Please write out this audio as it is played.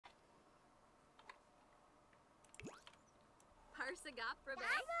Varsagap Rabe.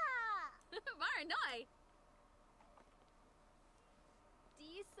 Varanoi.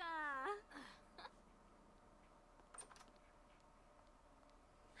 Disa.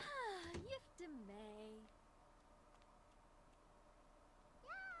 Yiftame.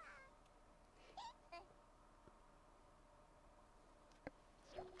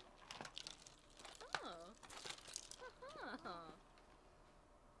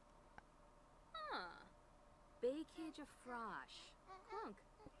 Oh. Bakage of frosh. Clunk.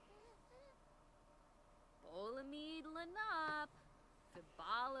 Olamid lanap.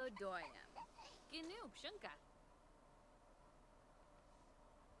 Fibalo doyam. Ginoop shunka.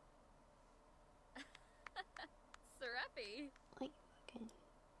 Serepi. Like, okay.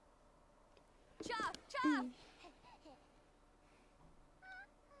 Chop, chop.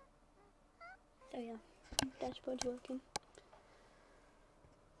 So yeah, dashboard's working.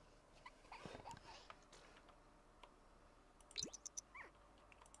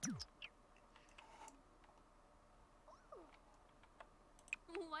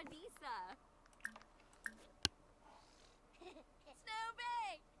 Wadisa. Snowy.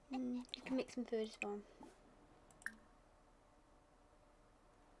 You can make some food as well.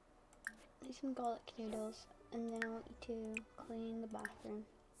 Make some garlic noodles, and then I want you to clean the bathroom.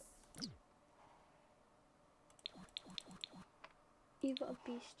 You've got a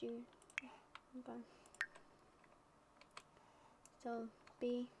beef stew. Okay. So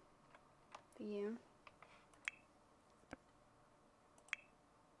B for you.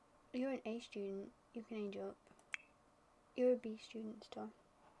 You're an A student. You can age up. You're a B student still.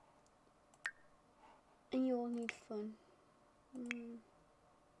 And you all need fun.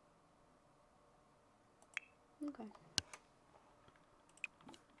 Okay.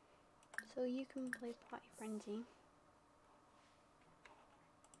 So you can play Party Frenzy.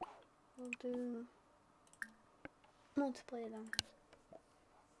 We'll do multiplayer then.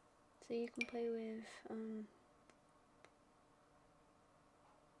 So you can play with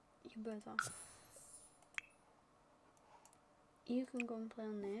your brother. You can go and play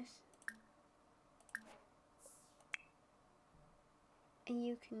on this. And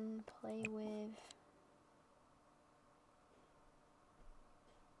you can play with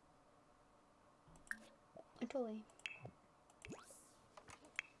a dolly.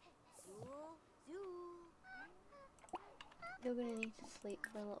 You're gonna need to sleep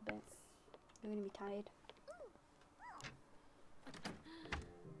for a little bit. You're gonna be tired.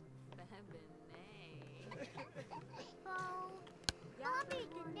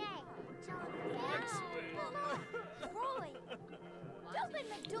 Open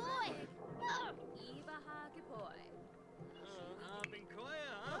the door! Eva Hakipoy.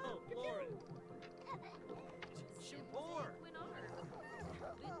 Binkoya, oh, Lauren. Shampoo.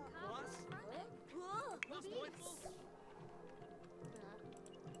 Was Neufel?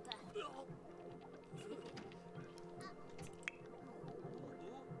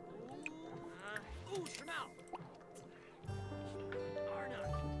 Ooh, Shemau.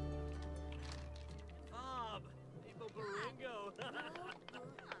 Arnock. Bob. Evo Baringo.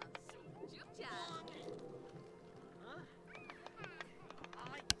 Juja. Huh?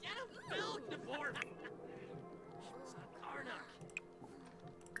 I get a milk divorce. Arnock.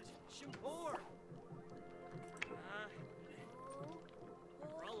 Shampoo.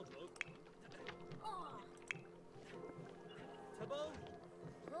 Rollerboat. Tabo.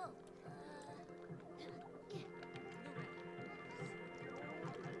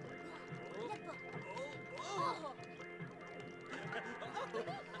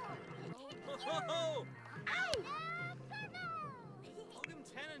 Oh! Welcome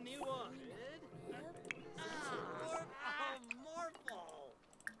Tananiwa, kid. Morphle.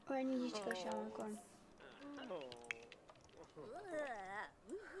 Or I need you to go shower, go on.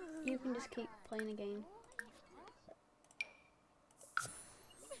 You can just keep playing a game.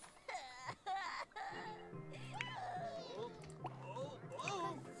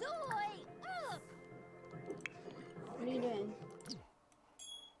 What are you doing?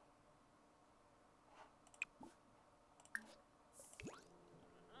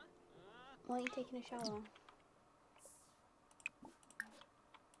 Why aren't you taking a shower?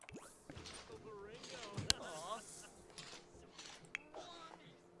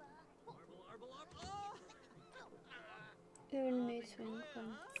 You're in a mood swing. Fun.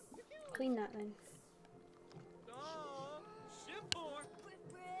 Clean that then.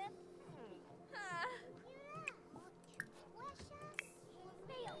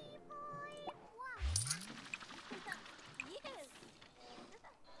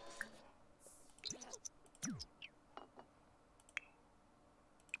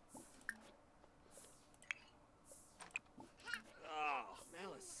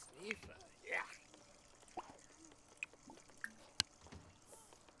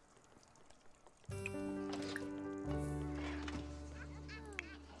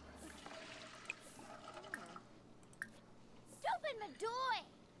 my doy.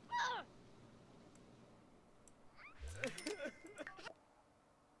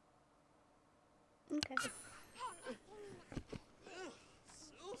 Okay.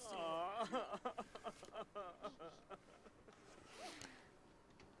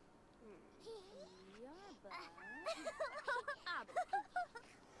 Yabba.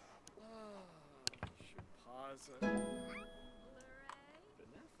 Should pause it.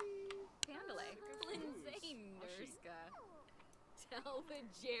 Candle. Lindsay Nurska.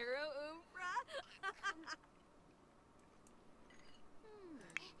 Telvajero Umbra.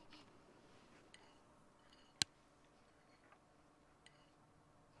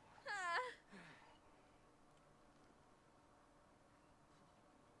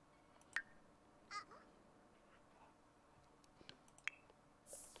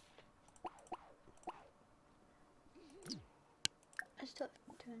 I stopped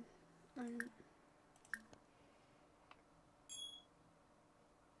doing.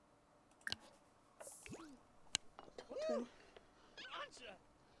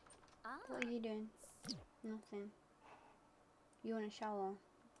 What are you doing? Nothing. You want a shower?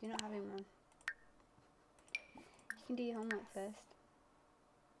 You're not having one. You can do your homework first.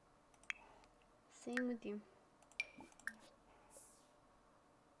 Same with you.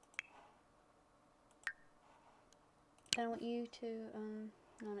 Then I want you to,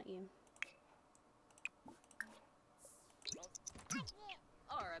 no, not you.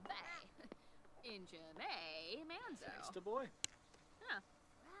 Orabay. Injame Manzo. Thanks to boy.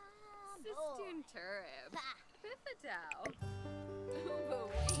 Sistun Turib. Pifadao.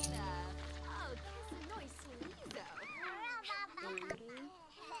 Ubuena. Oh, Kisanoy Suizo. Uri.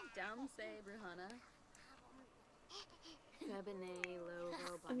 Damse Bruhana. Cabernet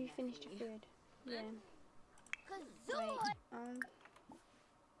Lobo. Have you finished your food? Yeah. Kazoo.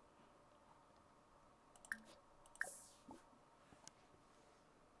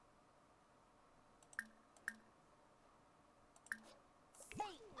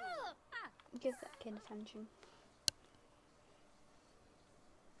 Right. Give that kid attention.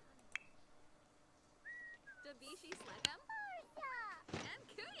 Dabishi Slegum. And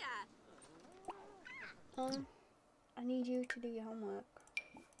Kuya. I need you to do your homework.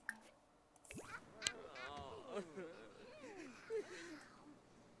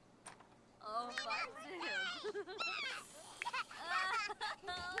 Oh, fuck him.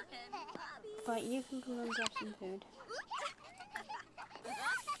 And Bobby. Right, you can come and grab some food.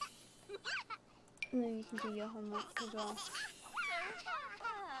 And then you can do your homework as well.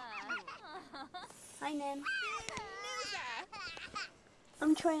 Hi, Nan.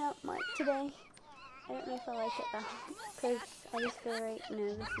 I'm trying out Mike today. I don't know if I like it though, because I just feel right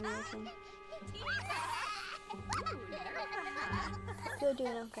nervous and everything. You're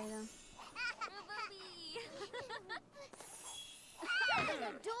doing okay though.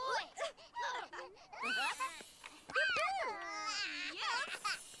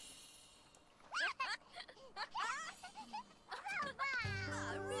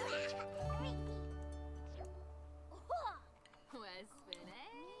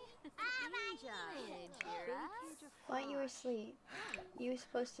 Why you were asleep? You were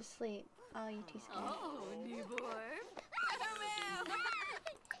supposed to sleep. Oh, you too scared. Oh, newborn.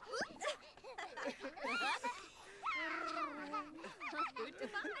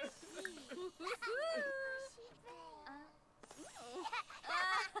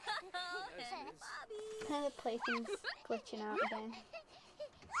 Kind of plaything's glitching out again.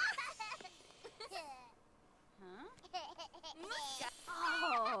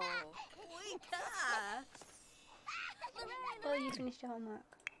 Oh, Oh, you finished your homework.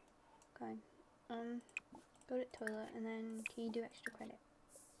 Okay. Go to the toilet and then can you do extra credit?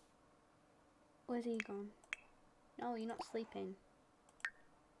 Where's he gone? No, you're not sleeping.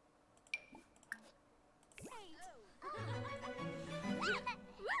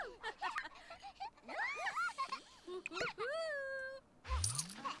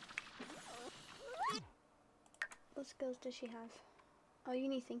 What skills does she have? Oh, you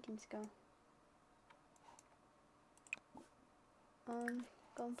need thinking skill.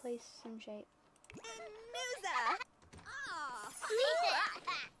 Go and place some shape.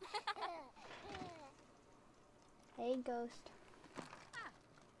 Hey, ghost.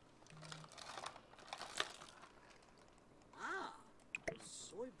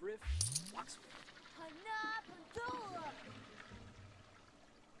 Soy brief Waxwork.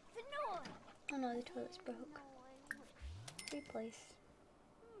 Oh no, the toilet's broke. Replace.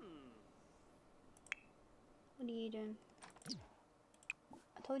 What are you doing?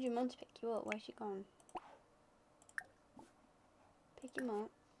 I told your mum to pick you up. Where's she gone? Pick him up.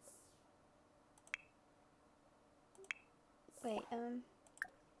 Wait,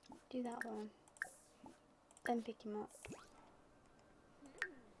 do that one. Then pick him up.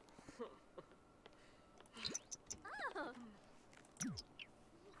 Oh.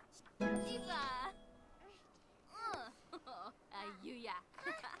 Liva. Ayuya.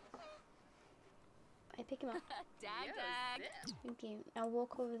 I pick him up. Dag dag. Thank you. I'll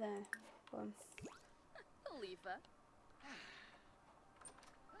walk over there for him. Liva.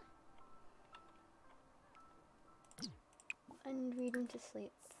 And read him to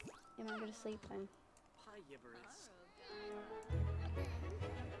sleep. Am I going to sleep then? Hi, Yibberits.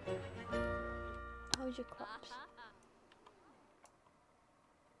 How's your crops?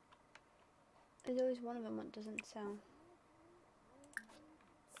 There's always one of them that doesn't sell.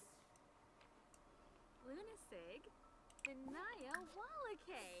 Lunasig. Benaya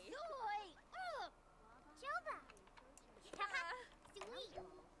Wallake. Joy! Joba! Sweet!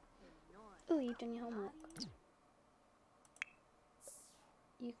 Oh, you've done your homework.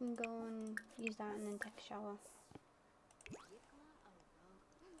 You can go and use that and then take a shower.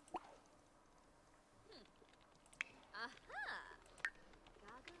 Aha.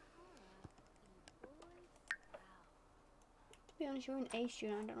 To be honest, you're an A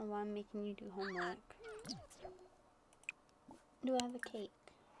student. I don't know why I'm making you do homework. Do I have a cake?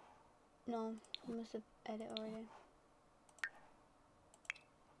 No, I must have ate it already.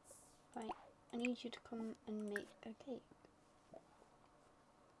 Right, I need you to come and make a cake.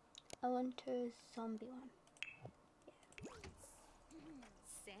 I want a zombie one.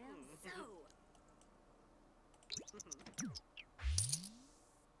 Sam so.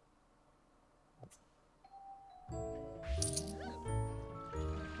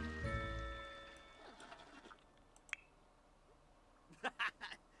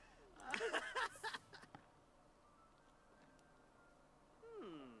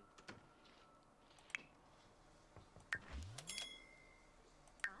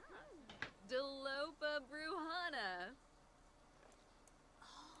 Delopa Bruhana.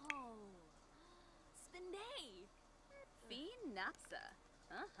 Oh. Spinay. Fiend Napsa.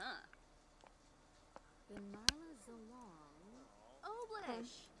 Uh-huh. Ben Marla Zalong.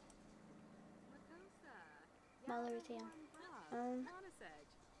 Oblish. Mallory's here.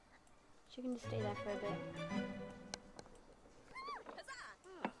 She can just stay there for a bit.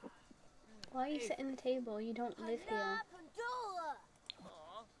 Why are you sitting at the table? You don't live here. Pandola!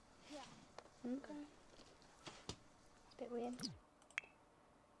 Okay. It's a bit weird.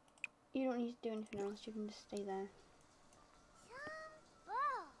 You don't need to do anything else, you can just stay there.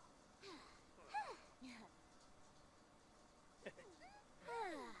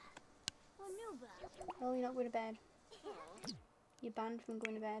 Oh, you're not going to bed. You're banned from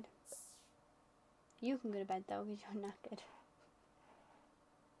going to bed. You can go to bed though, because you're knackered.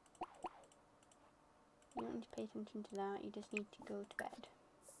 You don't need to pay attention to that, you just need to go to bed.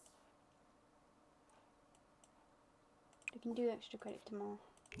 You can do extra credit tomorrow.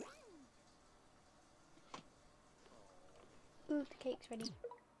 Ooh, the cake's ready.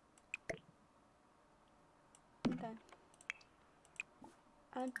 Okay.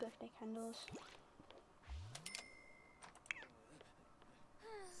 Add birthday candles.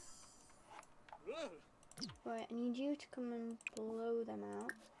 Right, I need you to come and blow them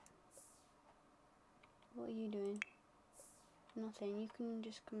out. What are you doing? Nothing, you can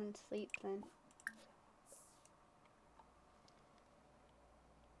just come and sleep then.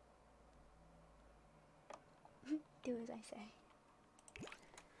 Do as I say.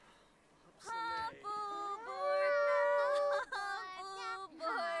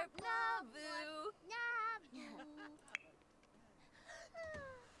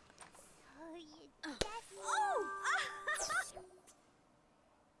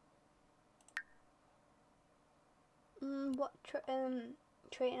 What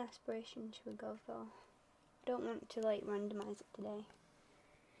trait and aspiration should we go for? I don't want to like randomize it today.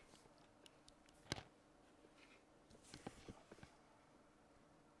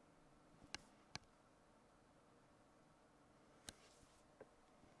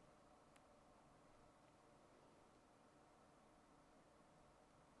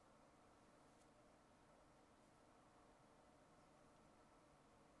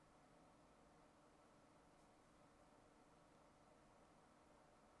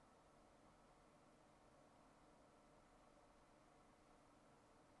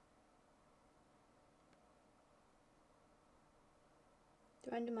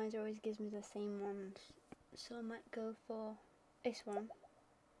 The randomizer always gives me the same ones, so I might go for this one.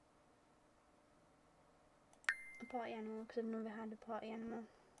 A party animal, because I've never had a party animal.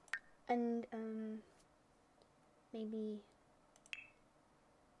 And maybe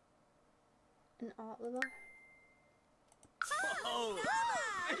an art lover. Oh,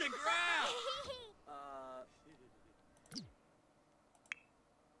 in the ground!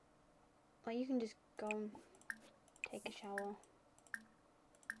 Or you can just go and take a shower.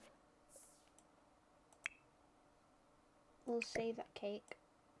 We'll save that cake.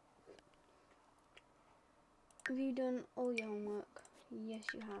 Have you done all your homework? Yes,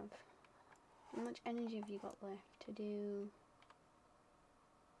 you have. How much energy have you got left to do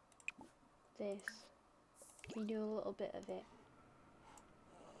this? Can you do a little bit of it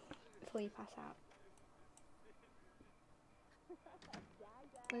before you pass out?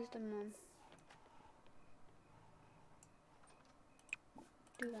 Wisdom, Mum.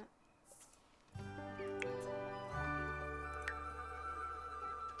 Do that.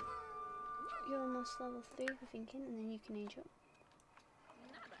 You're almost level 3 for thinking, and then you can age up.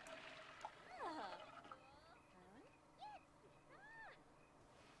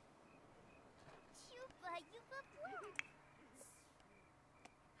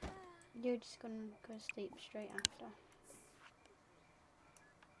 You're just gonna go to sleep straight after.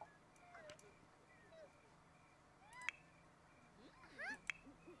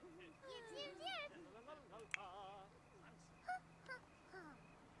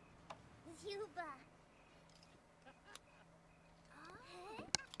 Zuba.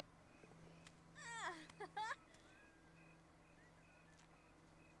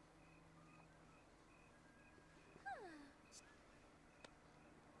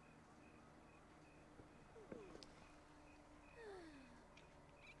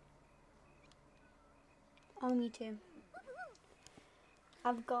 Oh, me too.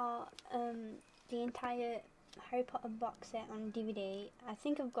 I've got the entire Harry Potter box set on DVD. I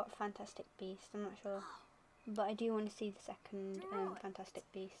think I've got Fantastic Beasts, I'm not sure. But I do want to see the second Fantastic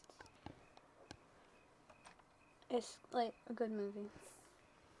Beasts. It's like a good movie.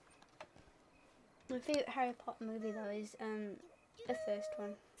 My favourite Harry Potter movie though is the first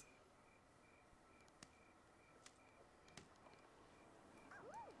one.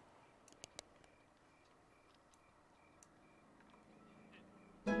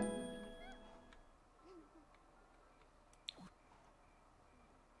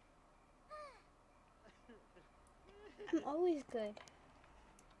 I'm always good.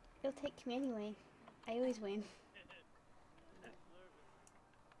 You'll take me anyway. I always win.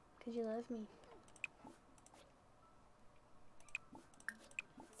 Because you love me.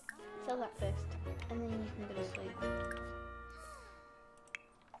 Sell that first, and then you can go to sleep.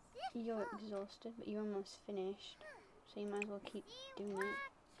 You're exhausted, but you're almost finished. So you might as well keep doing it.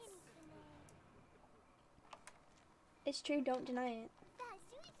 It's true, don't deny it.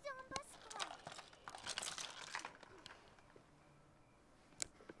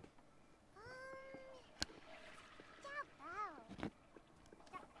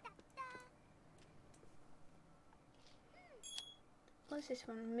 What's this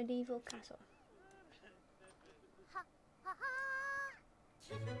one? Medieval castle.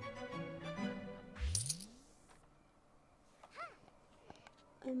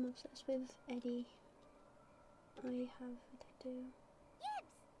 I'm obsessed with Eddie. I have a tattoo.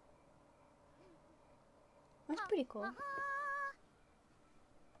 That's pretty cool.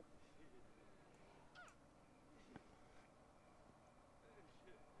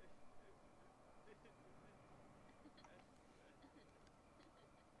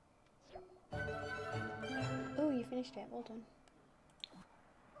 Oh, you finished it. Well done.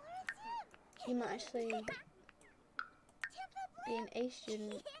 You might actually be an A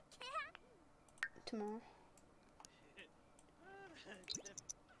student tomorrow.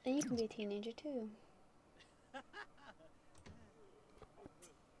 And you can be a teenager too.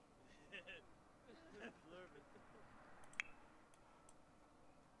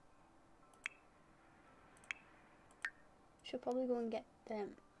 Should probably go and get the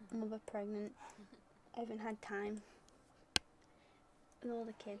mother pregnant. I haven't had time with all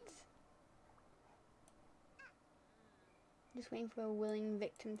the kids. Just waiting for a willing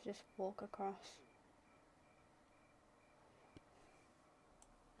victim to just walk across.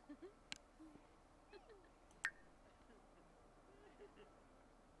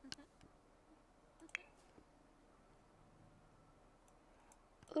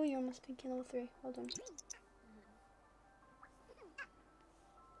 Oh, you're almost thinking level 3. Well done.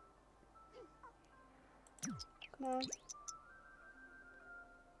 Come on.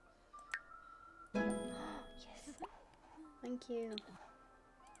 Yes. Thank you.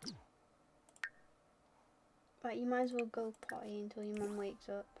 Right, you might as well go potty until your mum wakes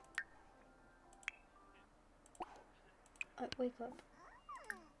up. Wake up.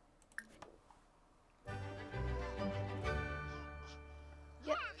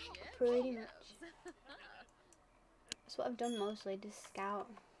 Yep, pretty much. That's what I've done mostly, just scout.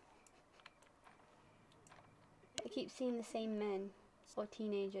 I keep seeing the same men or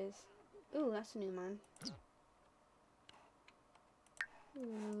teenagers. Ooh, that's a new man.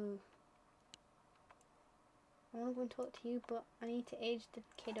 Ooh. I want to go and talk to you, but I need to age the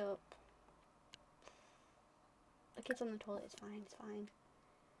kid up. The kid's on the toilet, it's fine, it's fine.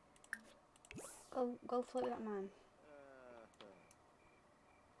 Go flirt with that man.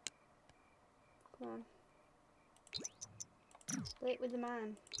 Come on. Flirt with the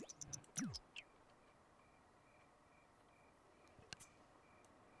man.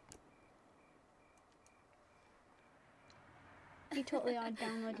 You totally are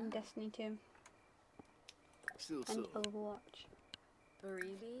downloading Destiny 2 and Overwatch.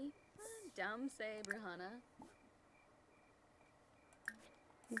 Baribi? Dum say Brahana.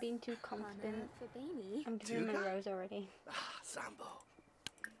 I'm being too confident. Fabani. I'm giving him a rose already. Ah, Sambo.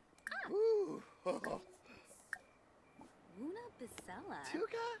 Una Bisella.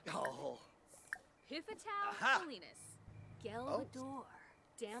 Tuka? Oh. Hifatow Aha. Salinas. Gelvador.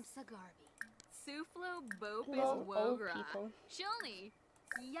 Damsagarbi. Suflo Bopis Hello, old Wogra. people. Chilni.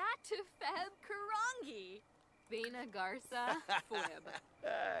 Yatufeb Karangi. Bina Garza Foib.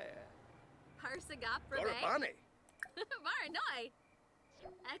 Harsagap Brave. Gorabani. Varanoi.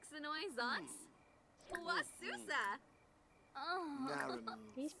 Exanoi Zons. Wasusa. Oh. Naramu.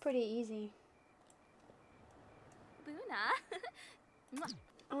 He's pretty easy. Buna.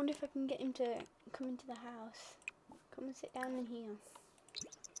 I wonder if I can get him to come into the house. Come and sit down in here.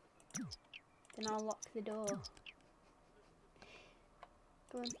 Then I'll lock the door.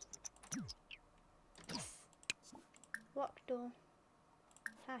 Come on. Yes. Locked door.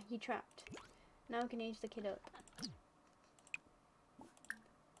 Ah, you trapped. Now I can age the kid up.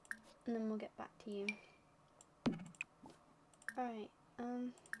 And then we'll get back to you. Alright,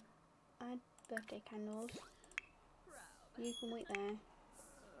 add birthday candles. You can wait there.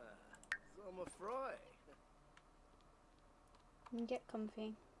 Summer Fry. And get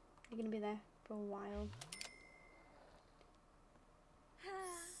comfy. You're gonna be there for a while.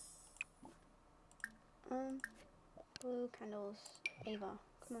 Blue candles. Ava,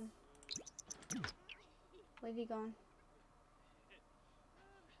 come on. Where have you gone?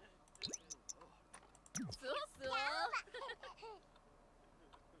 Sul.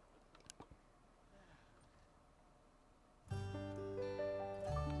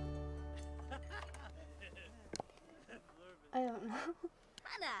 I don't know.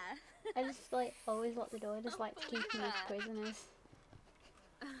 Hannah. I just like always lock the door. I just like to keep them as prisoners.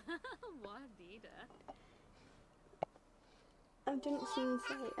 Wadida. I didn't seem to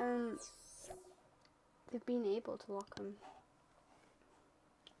say they've been able to lock them.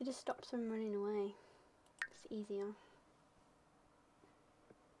 It just stops them running away. It's easier.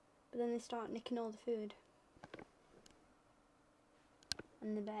 But then they start nicking all the food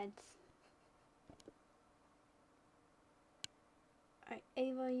and the beds. Alright,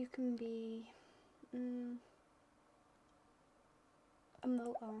 Ava, you can be a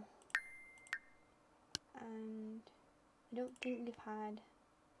motor. And I don't think we've had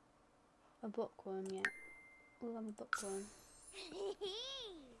a bookworm yet. We'll have a bookworm.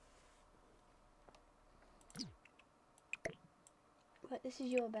 But this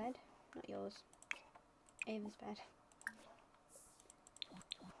is your bed, not yours. Ava's bed.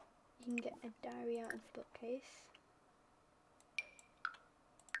 You can get a diary out of the bookcase.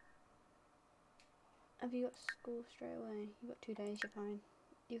 Have you got school straight away? You've got 2 days, you're fine.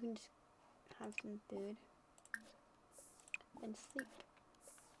 You can just have some food. Then sleep.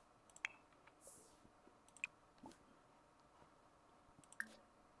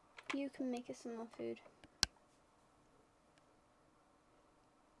 You can make us some more food.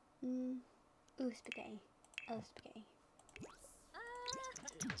 Ooh, spaghetti. I love spaghetti.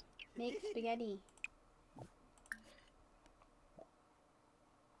 Make spaghetti.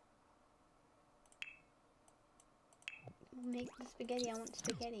 Make the spaghetti. I want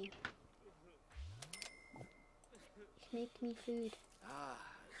spaghetti. Make me food. Ah,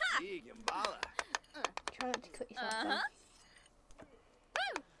 Zig and Bala. Try not to cut yourself though.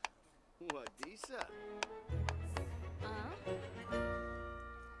 What, Disa?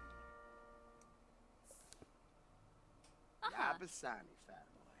 Yabasani, fat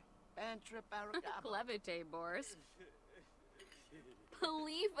boy. Bantrip Aragaba. Levite Boris.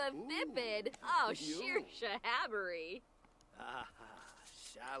 Palifa Thipid. Oh, You. sheer shahabbery. Ah,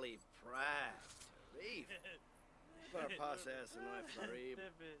 Shali Pratt. Reef. Parpasas and I Farib.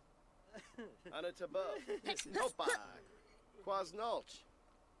 Anataba. Nopa. Quasnolch.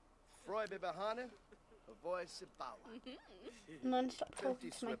 Froy Bibahana. A voice of Bawa. Man, stop talking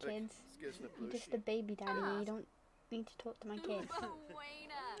to my kids. Excuse me, You're just a baby daddy. You don't need to talk to my kids.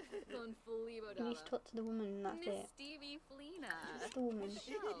 Buena. Con fully You need bodava. to talk to the woman and that's Miss it. Stevie Flina. It's the woman.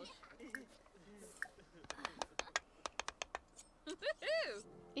 Show. Woohoo!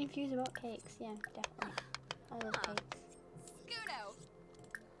 Infuse about cakes, yeah, definitely. I love cakes. Scudo.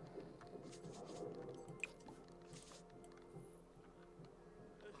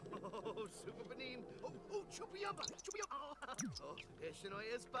 Oh, super benin. Oh, chupiyamba. Oh, esse não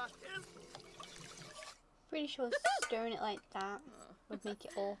é spa. Pretty sure stirring it like that would make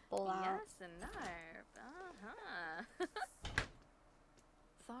it all fall out. Yes, and nerve. Uh-huh.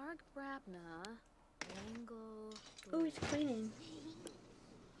 Tharg Brabna. Langle. Ooh, it's cleaning.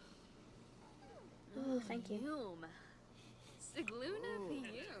 Ooh, thank you. Yum. Sigluna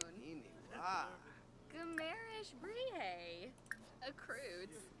Piyun. Ini, wow. Gamerish Brihe.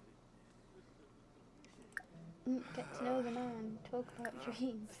 Accrudes. Get to know the man, talk about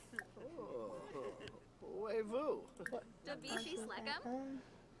dreams. Oh, wavoo. What Dabishi else is Slegum. there?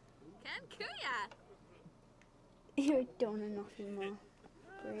 Kankuya. You're a donor, nothing more.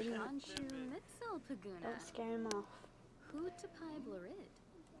 Brilliant. Anshu Mitzel Paguna. Don't scare him off. Hutapai Blorid.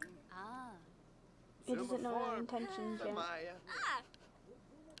 Ah. He doesn't know our intentions yet. Samaya. Ah.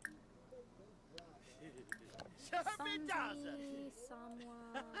 Sharpidaza. Sandy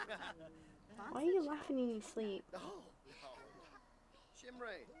Samwa. Why are you laughing in your sleep? Oh.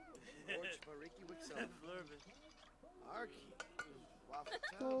 Shimray. Orange Mariki Wixon. Arki. Waffle.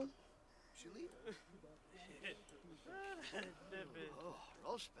 Well, Chili. Oh,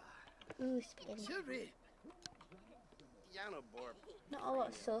 Rospa. ooh, spaghetti. Chili. Yano Borb. Not a lot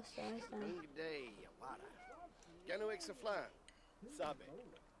of sauce though, is there? Day. Wada. Ganu Exaflan. Sabe.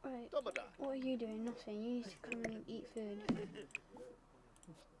 Right, Dobada. what are you doing? Nothing. You need to come and eat food.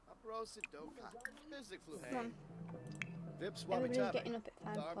 Uproasted doka. Physic flu Come on. Vips Everybody's Wabitabe. getting up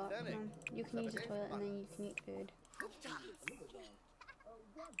at 5 o'clock. Come on. You can use the toilet and then you can eat food.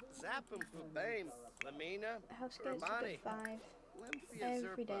 Zappum for Bame. Lamina. House gets up Urbani. at 5 Lemphia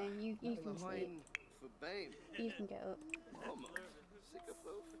every day. You can sleep. For Bame. You can get up. Homo.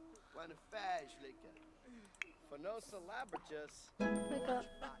 Sikapoof. Wanafaj Lika. Fanosa Labratus. Wake up.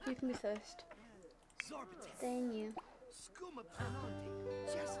 You can be first. Then you. Skuma Planonti.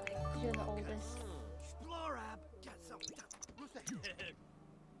 Chesley. 'Cause you're the oldest. Explorab.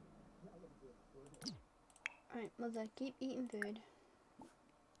 Right, mother, keep eating food.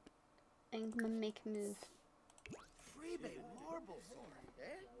 And come and make a move. Freebie marbles.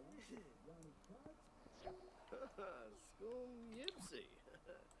 Eh? Skum Yipsy.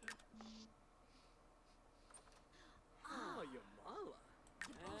 Oh, Yamala.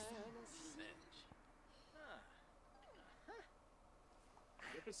 Cinch.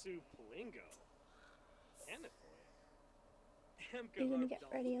 Yipasu Palingo. You're gonna get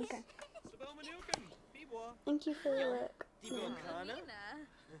ready, okay. Sabomanukum. Bibwa. Thank you for the work. Dibokana. Nina.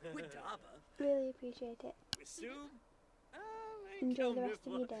 Widaba. Really appreciate it. Wisu. Enjoy the rest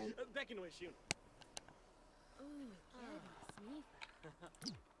of your day. Beckinoishun. Ooh, Sneef.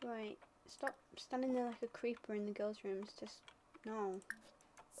 Right, stop standing there like a creeper in the girls' rooms. Just, no.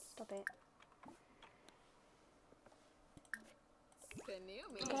 Stop it.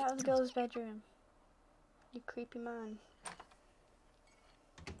 Kanumi. Get out of the girls' bedroom. You creepy man.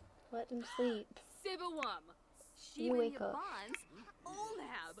 Let them sleep. Sibawum. You wake up. Bonds.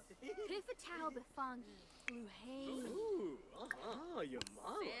 Olab. Pifatau Befang. Bluhain. Ooh.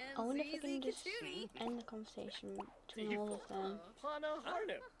 Yamala. I wonder if I can just end the conversation between all of them. Plana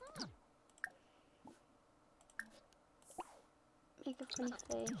Harnip. Make a funny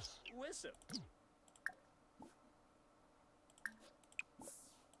face Wissup.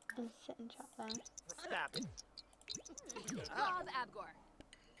 and sit and chat there. Stop it. Rob Abgor.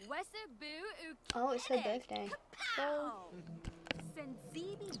 Wessa Boo Oh, it's her birthday. So, Pow.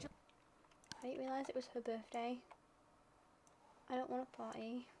 Senzibi. I didn't realise it was her birthday. I don't want a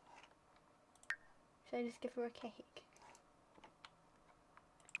party. Should I just give her a cake?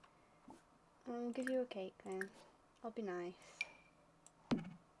 I'll give you a cake then. I'll be nice.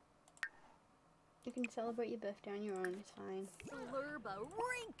 You can celebrate your birthday on your own, it's fine. Slurba.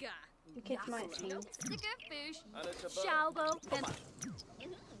 Rinka. Your kids might sing. Stickerfish. Shalbo. And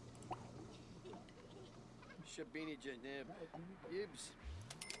Shabini Janib. Yibs.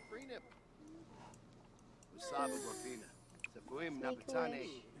 Freenip. Usaba Gorfina. Safuim Make a Napatane. wish.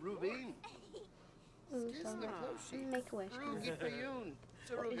 Rubin. Ooh, so make a wish. come on. Rugi Payun.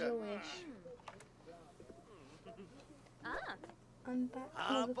 What is your Saruga. wish? ah. I'm back.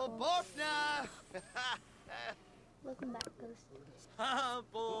 Apple Motherfucker. Bofna. Welcome back, Ghost.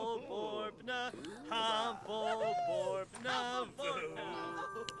 Humble Borbna. Humble Borbna.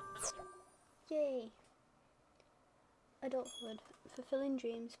 Yay. Adulthood, fulfilling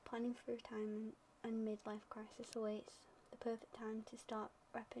dreams, planning for retirement, and midlife crisis awaits. The perfect time to start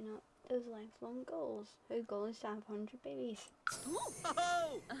wrapping up those lifelong goals. Her goal is to have 100 babies.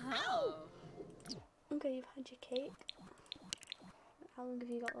 Oh! Oh. Okay, you've had your cake. How long have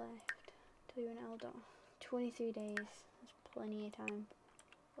you got left till you're an elder? 23 days. That's plenty of time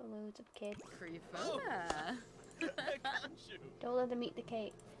for loads of kids. Creeper. Don't let them eat the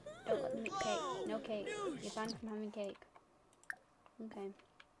cake. Don't let them eat cake. No cake. You're banned from having cake. Okay.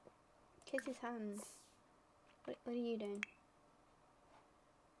 Kiss his hands. What are you doing?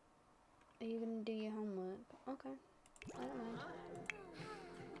 Are you gonna do your homework? Okay. I don't mind.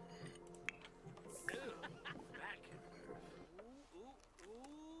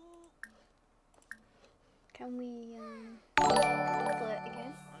 Can we split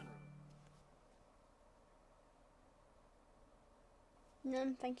again?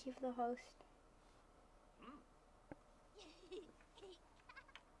 No, thank you for the host.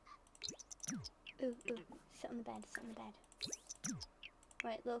 Ooh, sit on the bed, sit on the bed.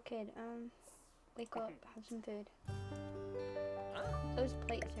 Right, little kid, wake up, have some food. Those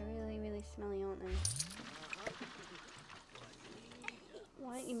plates are really, really smelly, aren't they?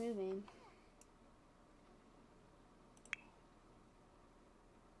 Why aren't you moving?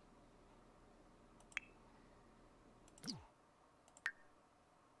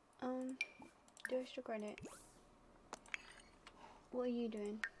 Do extra credit. What are you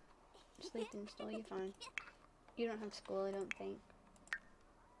doing? Sleeping still, you're fine. You don't have school, I don't think.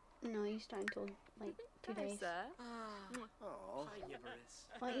 No, you start until like 2 days. Oh.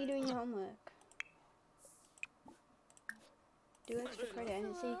 Why aren't you doing your homework? Do extra credit, I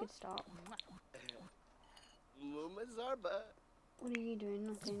didn't say you could stop. Luma Zarba. What are you doing?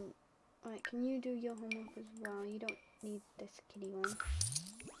 Nothing. Right, can you do your homework as well? You don't need this kiddie one.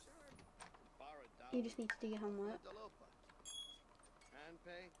 You just need to do your homework.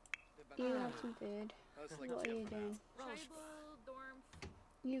 You have some food. What are you doing? Tribal dorm.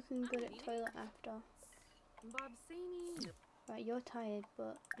 You can go to the toilet after. Bob Sini. Right, you're tired,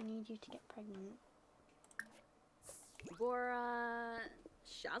 but I need you to get pregnant. Bora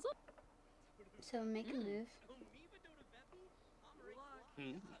Shazzle. So make a move.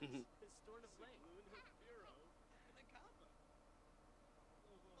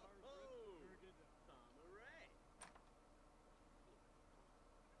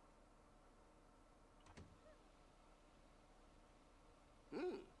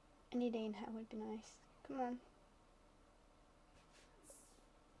 Any day in hell would be nice. Come on.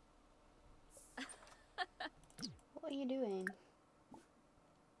 What are you doing?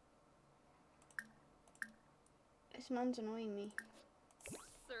 This man's annoying me.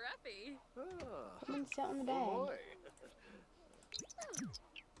 Serapi. Come and sit on the bed. Boy.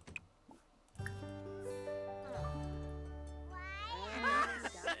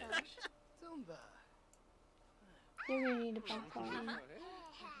 Zumba. You're gonna need a bath, aren't you?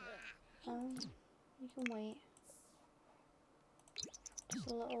 You can wait. Just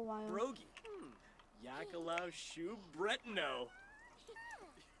a little while. Brogy. Yakalau Shu Bretno.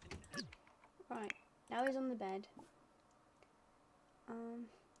 Right, now he's on the bed.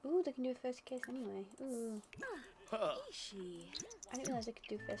 Ooh, they can do a first kiss anyway. Ooh. Ishi. I didn't realize I could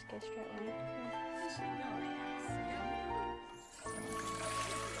do first kiss straight away.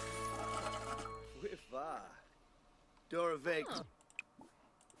 Wifa. Doravake.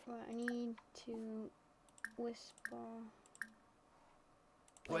 Right, I need to whisper.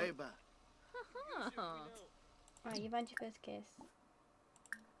 Weba. Right, you've had your first kiss.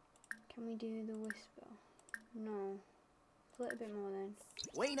 Can we do the whisper? No. A little bit more then.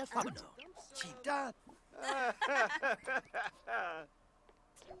 Wayna Fabno. Chita.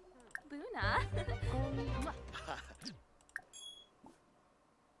 Buna.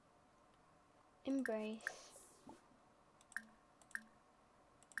 Embrace.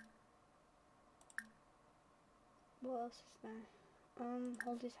 What else is there?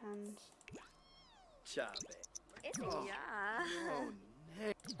 Hold his hands. Chabe. Yeah. Oh,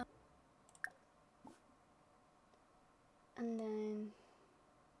 no. And then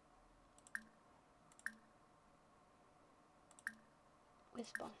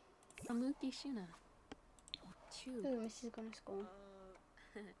whisper. Amuki Shuna. Chu. Ooh, Mrs. gonna school.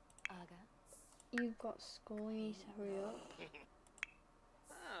 Aga. You've got school, you need to hurry up.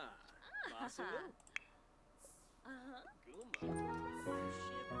 Masamu. Guma.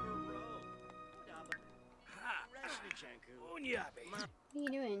 Unyabe. What are you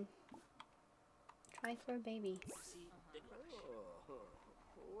doing? Try for a baby.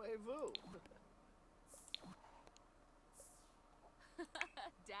 Wevu.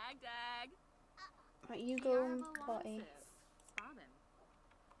 Dag dag. Right, you go and potty.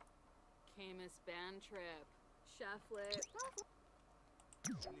 Camus band trip. Cheflet.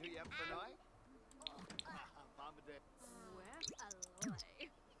 New yep for night? Bombadil. Aloy.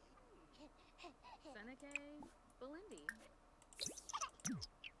 Seneca. Belindy.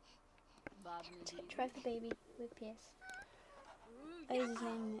 Bob Nadine. Try for baby with PS. Oh, is his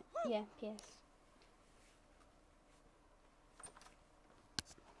name? Yeah, PS.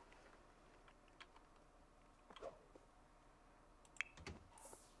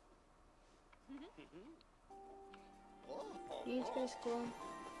 You need to go to school.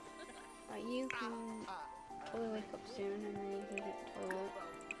 Right, you can probably wake up soon and then you can get to the toilet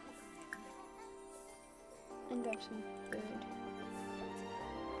and grab some food.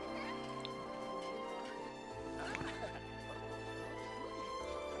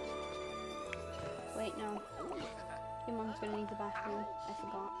 Wait, no. Your mom's gonna need the bathroom. I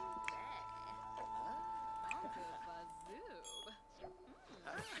forgot.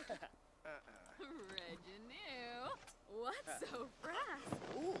 Reginue. What's so fast?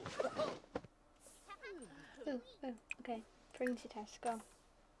 Oh, okay. Pregnancy test, go.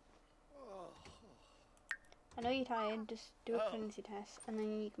 I know you're tired, just do a pregnancy test and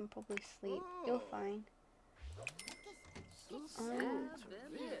then you can probably sleep. You're fine.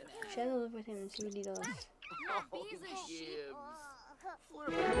 Share the love with him and see what he does. Yes,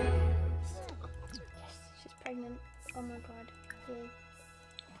 she's pregnant. Oh my god. Yay.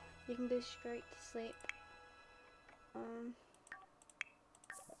 You can go straight to sleep.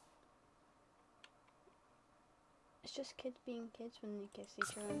 It's just kids being kids when they kiss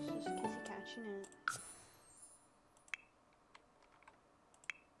each other. It's just kissy catching it.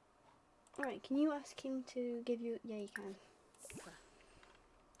 Alright, can you ask him to give you... Yeah, you can.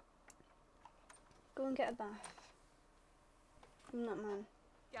 Go and get a bath. From that man.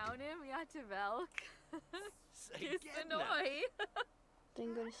 Gaunim Yatavelk. Say Kistanoi.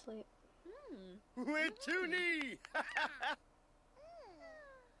 Then go to sleep. Wituni!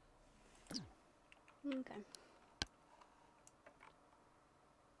 Okay.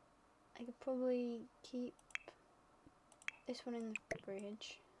 I could probably keep this one in the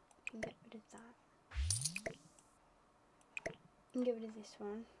fridge. I can get rid of that. And get rid of this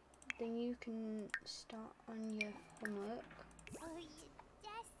one. Then you can start on your homework.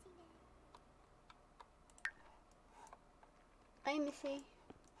 Hi Missy.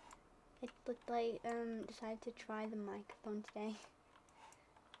 I looked like decided to try the microphone today.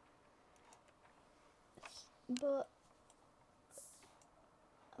 But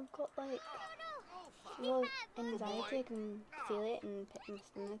I've got like well anxiety, I can feel it and pit my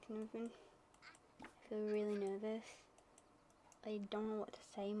stomach and everything. I feel really nervous. I don't know what to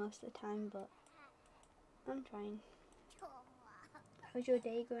say most of the time, but I'm trying. How's your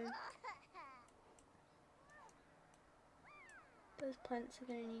day going? Those plants are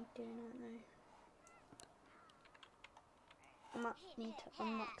gonna need doing, aren't they? I might need to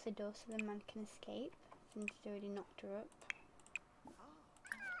unlock the door so the man can escape, since he's already knocked her up.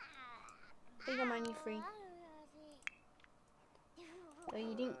 There you go, man, you're free. So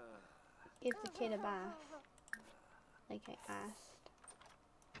you didn't give the kid a bath, like I asked.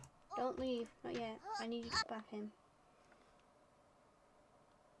 Don't leave, not yet. I need you to bath him.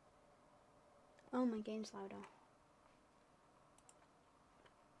 Oh, my game's louder.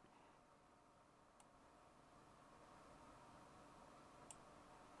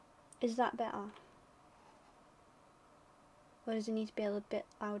 Is that better? Or does it need to be a little bit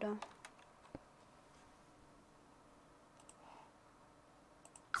louder?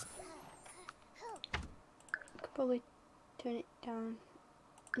 Could probably turn it down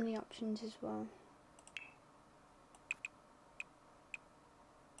in the options as well.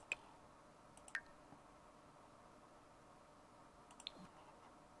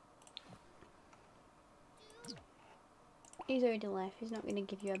 He's already left, he's not going to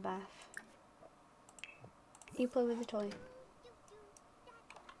give you a bath. You play with the toy.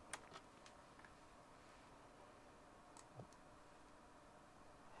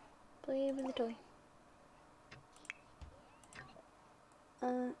 Play with the toy.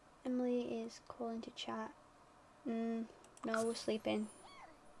 Emily is calling to chat. No, we're sleeping.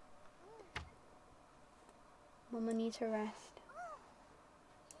 Mama needs her rest.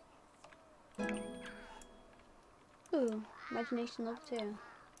 Ooh, imagination level 2.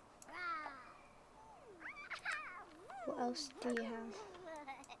 What else do you have?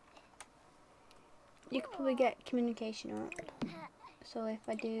 You could probably get communication up. So if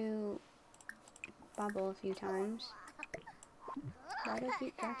I do babble a few times. Why do I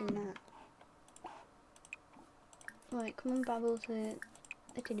keep grabbing that? Right, come and babble to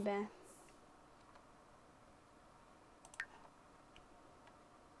the teddy bear.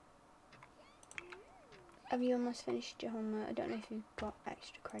 Have you almost finished your homework? I don't know if you've got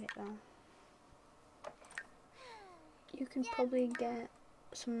extra credit though. You can probably get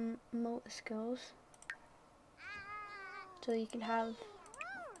some motor skills, so you can have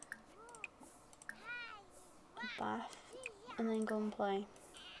a bath and then go and play.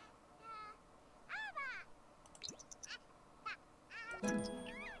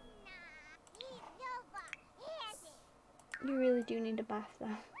 You really do need a bath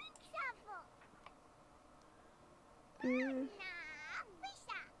though.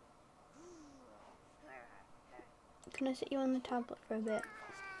 Can I sit you on the tablet for a bit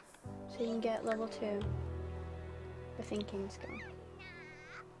so you can get level 2? The thinking skill.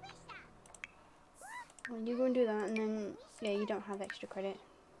 Well, you go and do that, and then yeah, you don't have extra credit.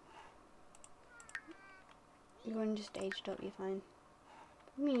 You go and just aged up, you're fine.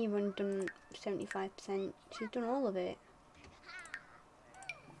 I mean, you've only done 75%. She's done all of it.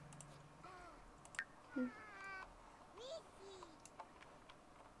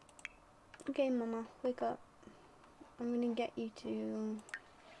 Okay, Mama, wake up. I'm gonna get you to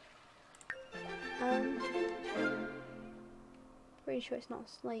pretty sure it's not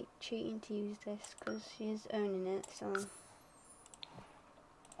like cheating to use this because she's earning it, so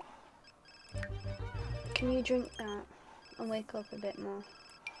can you drink that and wake up a bit more?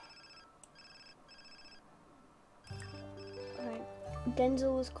 Alright,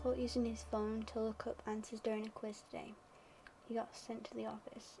 Denzel was caught using his phone to look up answers during a quiz today. He got sent to the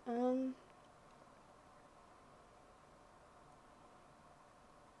office.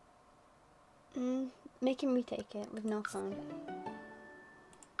 Make him retake it with no phone.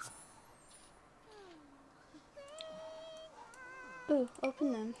 Ooh,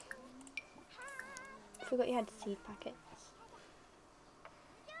 open them. Forgot you had seed packets.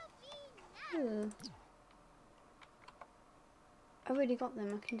 Ooh. I already got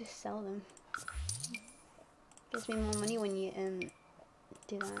them, I can just sell them. Gives me more money when you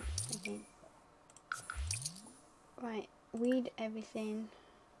do that, I think. Right, weed everything.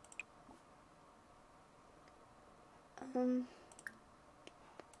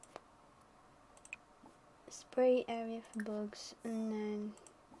 Spray area for bugs, and then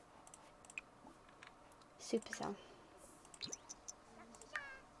supercell.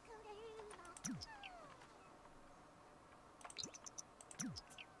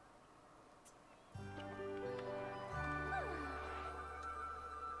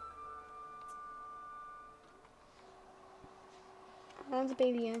 Oh, the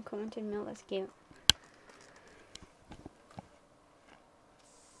baby unicorn wanted milk, that's cute.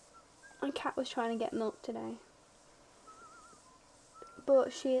 My cat was trying to get milk today,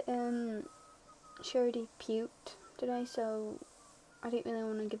 but she already puked today, so I didn't really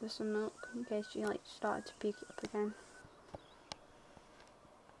want to give her some milk in case she like started to puke it up again.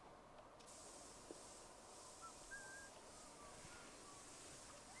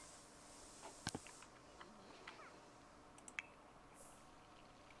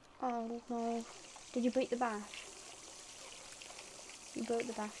 Oh no, did you break the bath? You broke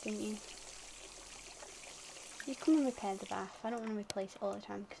the bath, didn't you? You come and repair the bath. I don't want to replace it all the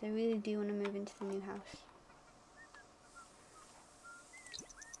time because I really do want to move into the new house.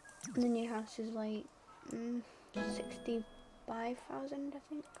 And the new house is like 65,000, I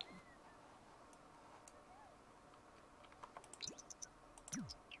think.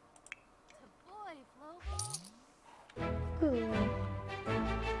 Boy, Flobo. Ooh.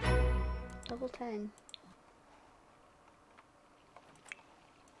 Level 10.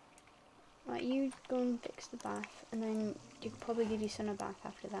 Right, you go and fix the bath, and then you could probably give your son a bath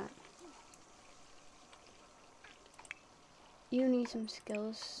after that. You need some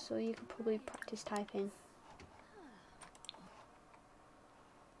skills, so you could probably practice typing.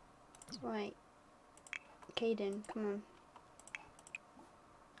 Right, Caden, come on.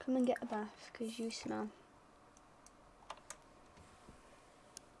 Come and get a bath, because you smell.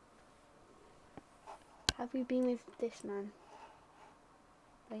 Have you been with this man?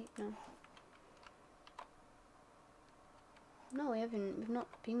 Wait, no. No, we haven't. We've not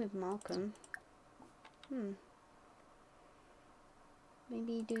been with Malcolm.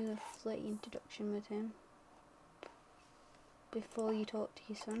 Maybe do a flirty introduction with him before you talk to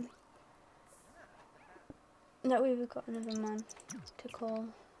your son. That way we've got another man to call.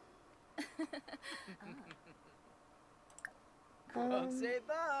 Say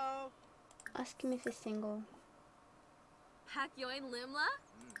bow. Ask him if he's single. Hakyoin Limla?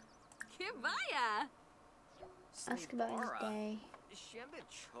 Kibaya. Ask about his day. Shembit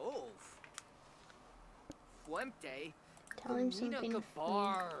Chove. Fuemte. Tell him something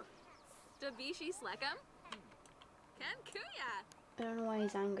funny. Dabishi Slekam? Kankuya. I don't know why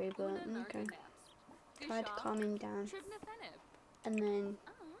he's angry, but okay. tried to calm him down, and then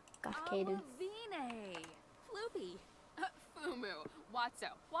bath Caden. Awavine. Floopy. Fumu.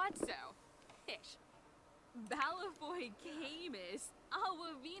 Watso. Ish. Balafoy Camus.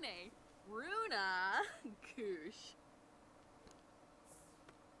 Awavine. Runa. Koosh.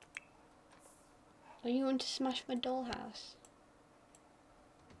 Are you going to smash my dollhouse?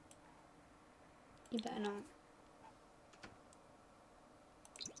 You better not.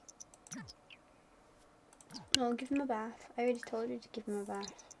 No, give him a bath. I already told you to give him a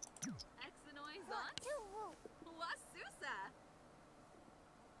bath.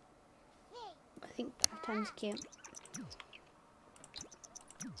 I think bath time's cute.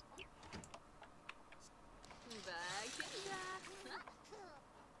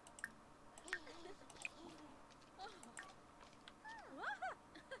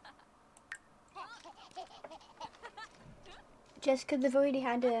 Jessica, they've already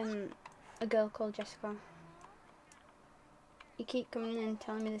had a girl called Jessica. You keep coming in and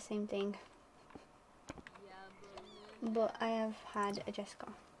telling me the same thing. But I have had a Jessica.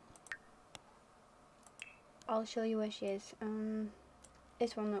 I'll show you where she is.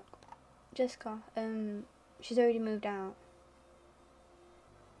 This one, look. Jessica, she's already moved out.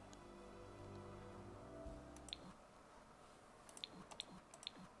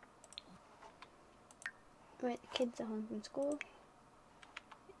 Right, the kids are home from school.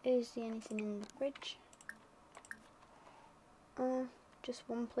 Is there anything in the fridge? Just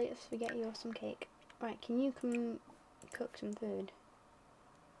one plate of spaghetti or some cake. Right, can you come cook some food?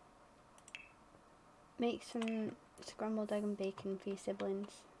 Make some scrambled egg and bacon for your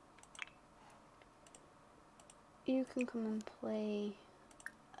siblings. You can come and play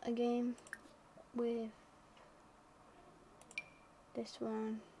a game with this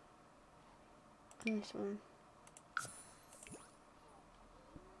one and this one.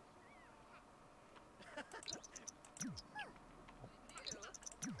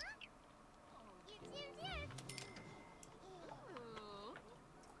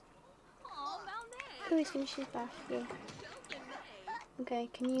 Who is finished his bath? Yeah. Okay,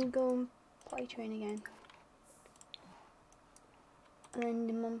 can you go and potty train again? And then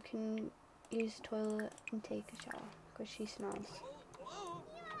the mum can use the toilet and take a shower because she smells.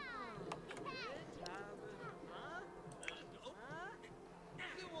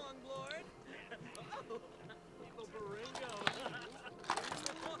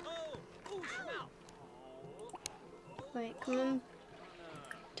 Right, come on.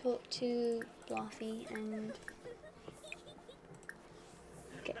 Talk to Bluffy and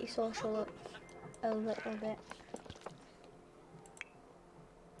get your social up a little bit.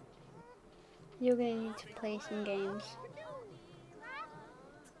 You're going to need to play some games.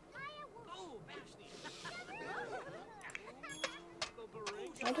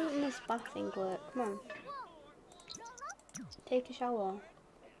 Why doesn't this bath thing work? Come on. Take a shower.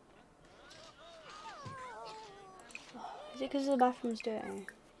 Is it because the bathroom's dirty?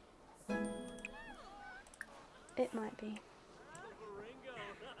 It might be.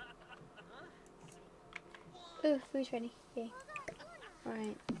 Oh, food's ready. Yay.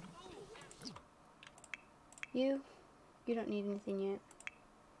 Alright. You don't need anything yet.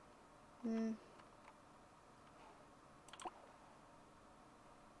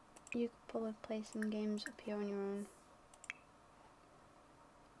 You could probably play some games up here on your own.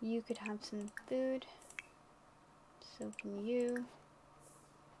 You could have some food. So can you.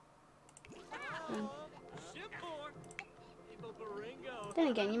 Then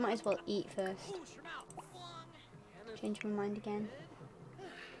again, you might as well eat first. Change my mind again.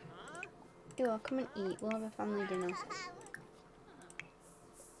 You will come and eat. We'll have a family dinner.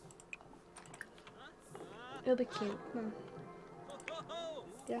 It'll be cute. Come on.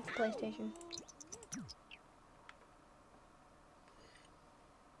 Get off the PlayStation.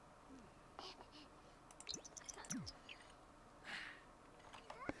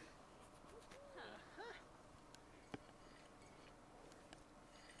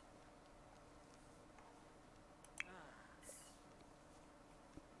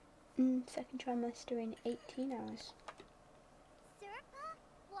 Second trimester in 18 hours.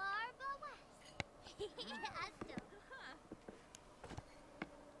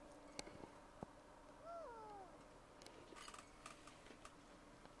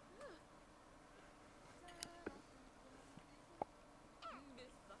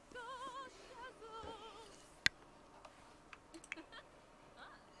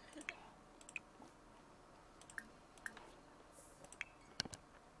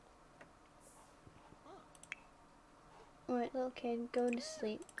 Alright, little kid, go to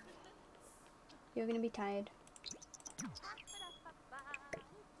sleep. You're gonna be tired.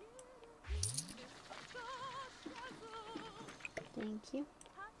 Thank you.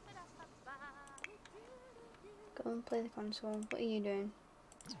 Go and play the console. What are you doing?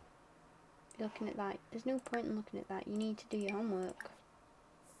 You're looking at that. There's no point in looking at that. You need to do your homework.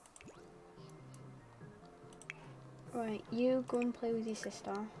 Right, you go and play with your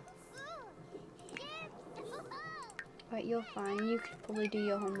sister. Right, you're fine. You could probably do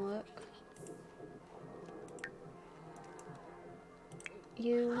your homework.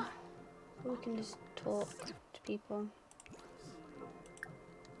 We can just talk to people.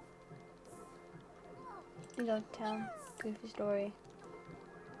 You don't tell Goofy story.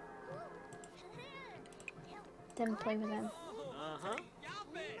 Then play with them. Uh-huh.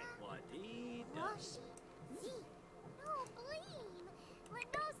 What he does.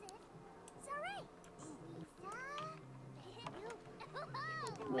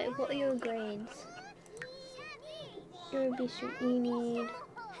 Wait, what are your grades? You're a beast. You need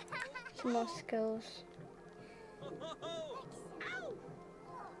some more skills.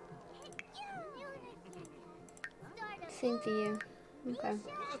 Same for you. Okay.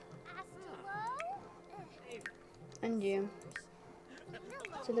 And you.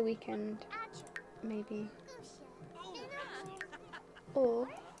 To the weekend, maybe. Or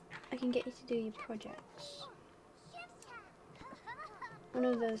I can get you to do your projects. One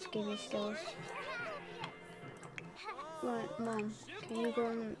of those give you skills. Right, Mom, can you go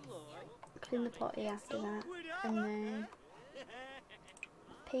and clean the potty after that? And then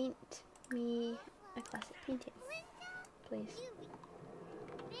paint me a classic painting, please.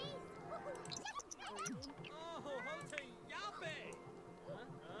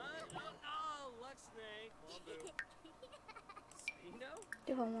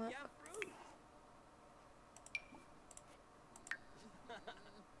 Do homework.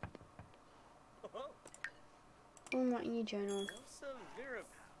 I'm writing your journal.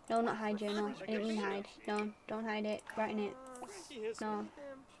 No, not hide journal. I didn't mean hide. No, don't hide it. Writing it. No.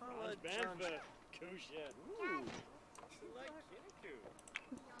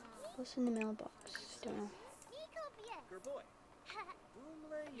 What's in the mailbox? Don't know.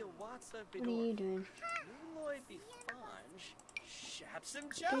 What are you doing?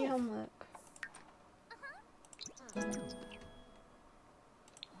 Do your homework.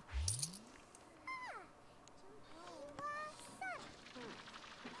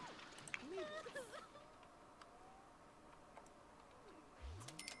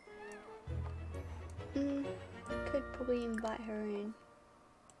 Could probably invite her in.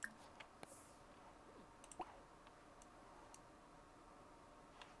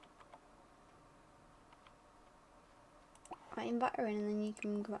 I invite her in and then you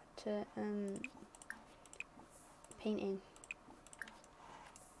can go back to painting.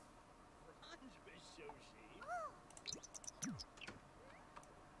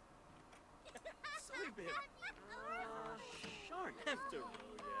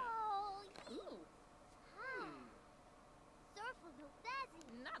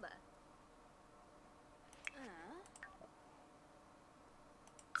 Nada.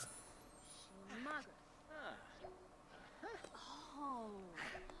 Shimaga. Oh.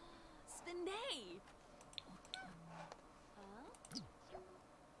 Spinday.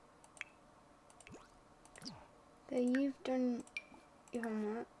 So you've done your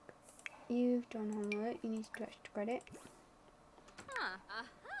homework. You've done homework. You need to do extra credit.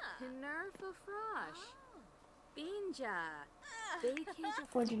 Nerfa Frosh. Binja.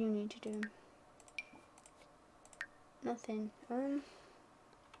 What do you need to do? Nothing.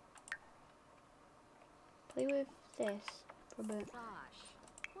 Play with this for a bit.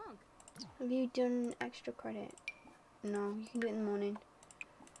 Have you done extra credit? No, you can do it in the morning.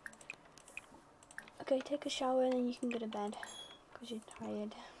 Okay, take a shower and then you can go to bed because you're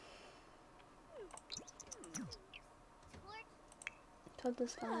tired.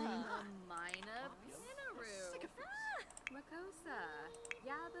 Toddler's fine. Mina Pinaru. Makosa.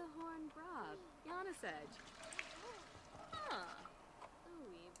 Yabahorn Brob. Yanasej.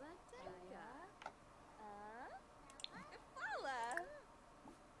 Ui Batega.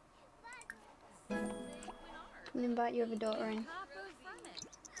 I'm gonna invite your other daughter in.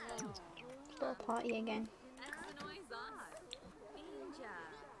 Little party again.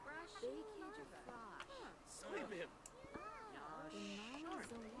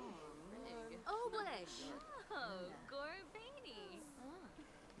 Oblish. Oh, Gorbani.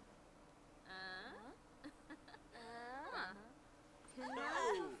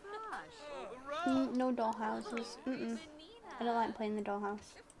 No dollhouses. I don't like playing the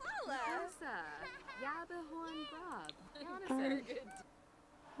dollhouse.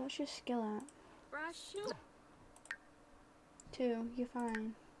 What's your skill at? 2. You're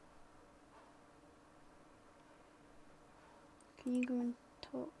fine. Can you go and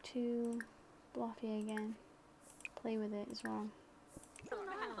talk to Bluffy again? Play with it as well.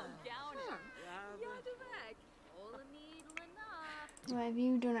 Right, have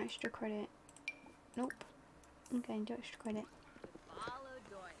you done extra credit? Nope. Okay, do extra credit.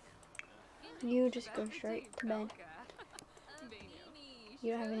 You just go straight to bed.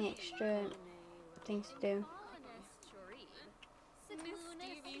 You don't have any extra things to do.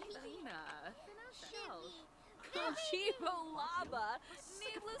 Chivo Laba,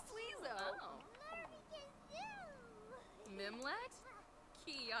 Needless Weasel. Mimlet?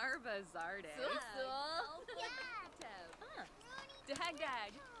 Kiarba Zarde.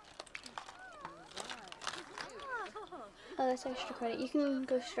 Dagdag. Oh, that's extra credit. You can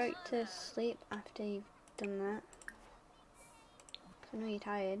go straight to sleep after you've done that. I know you're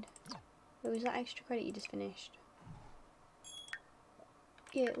tired. But was that extra credit you just finished?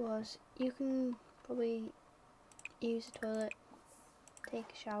 Yeah, it was. You can probably use the toilet,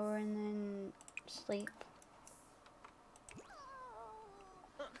 take a shower, and then sleep.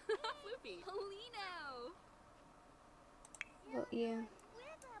 Floopy. Polino. But you,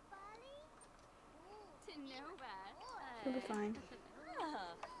 Tinova. you'll be fine.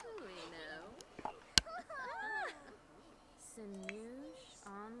 Polino. Sinush.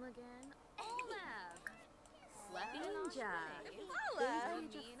 Onlagan. Olav. Inja.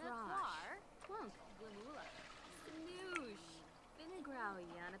 Amina Quar. Plunk. Glamula. Sinush. Vinigrau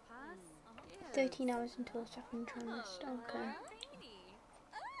Yanapas. 13 hours until the second trimester. Okay.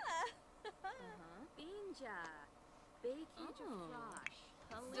 Inja. Bakey Jafrosh.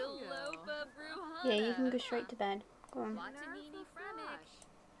 Delopa Bruhana. Yeah, you can go straight to bed. Go on. Watanini Fremish.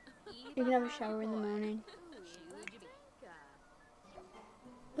 You can have a shower in the morning.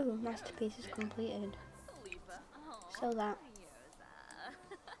 Ooh, masterpiece is completed. Sell that.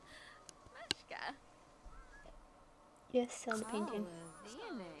 Yes, sell the painting.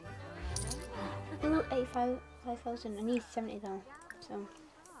 Ooh, 5,000. I need 70 though. So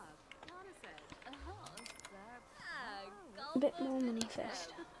a bit more money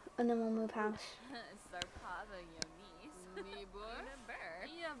first, and then we'll move house.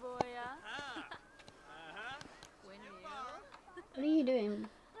 What are you doing?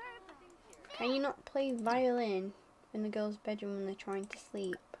 Can you not play violin in the girls' bedroom when they're trying to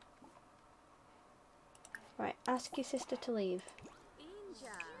sleep? Right, ask your sister to leave.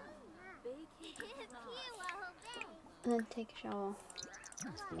 And then take a shower.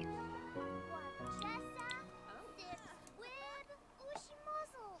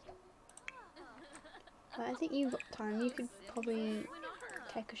 But I think you've got time. You could probably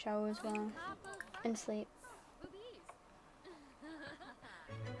take a shower as well and sleep.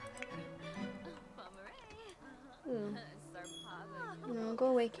 Ooh. No, go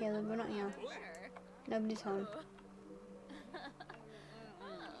away, Caleb. We're not here. Nobody's home.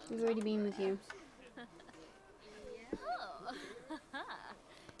 We've already been with you.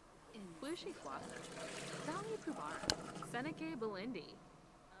 Bushi Kwasa. Dali Pubara. Seneca Belindi.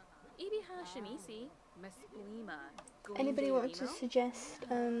 Ibiha Shamisi. Mesplima. Anybody want to suggest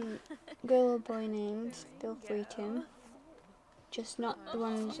girl or boy names? Feel free to. Just not the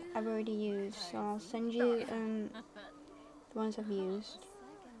ones I've already used. So I'll send you the ones I've used.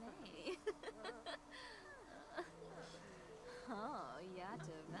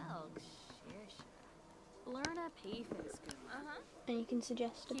 Lerna Pafis. And you can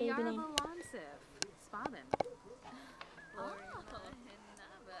suggest a baby name.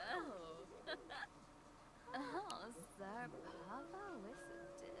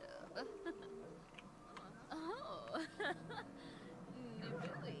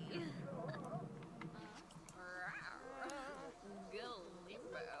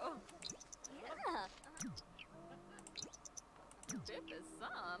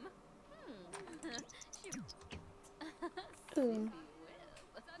 Ooh.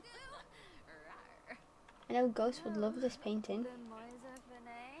 I know Ghost would love this painting.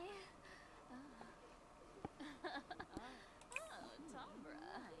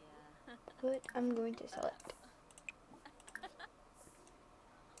 But I'm going to sell it.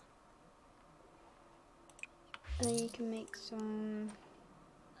 And then you can make some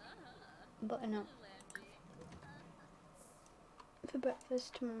butternut for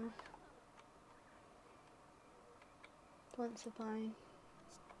breakfast tomorrow. Once a fine.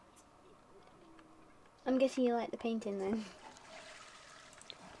 I'm guessing you like the painting then.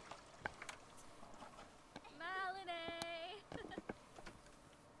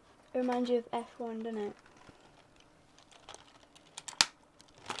 It reminds you of F1, doesn't it?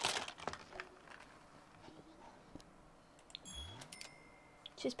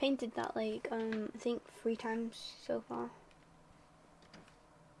 She's painted that like I think 3 times so far.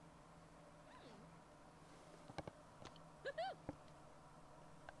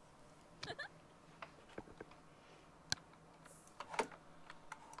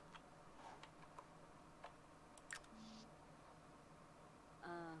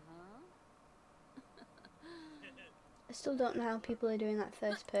 still don't know how people are doing that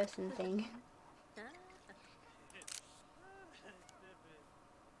first person thing.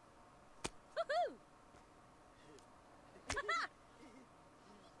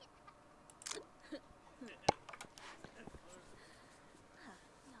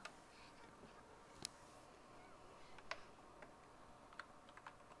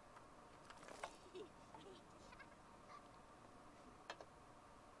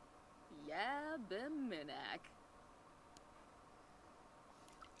 Yeah, Biminak.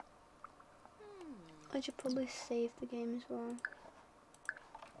 I should probably save the game as well.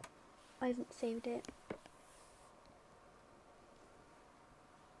 I haven't saved it.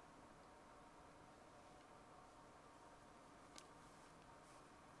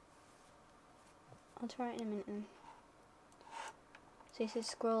 I'll try it in a minute then. So he says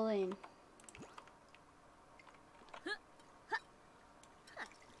scroll in.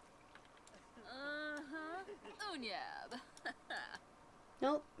 Unyab.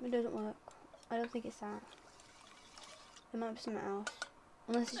 Nope, it doesn't work. I don't think it's that. It might be something else.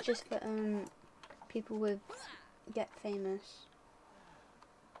 Unless it's just for people with Get Famous.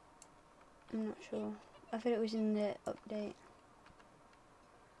 I'm not sure. I thought it was in the update.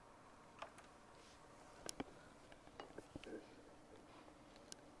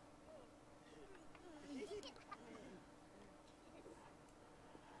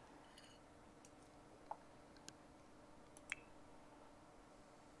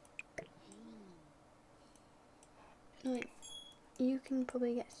 Right, you can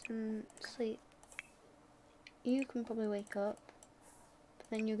probably get some sleep. You can probably wake up, but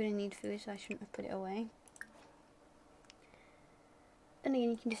then you're going to need food, so I shouldn't have put it away. Then again,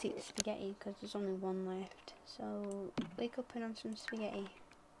 you can just eat the spaghetti because there's only one left. So wake up and have some spaghetti.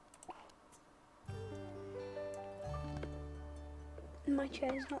 My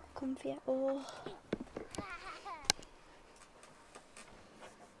chair is not comfy at all.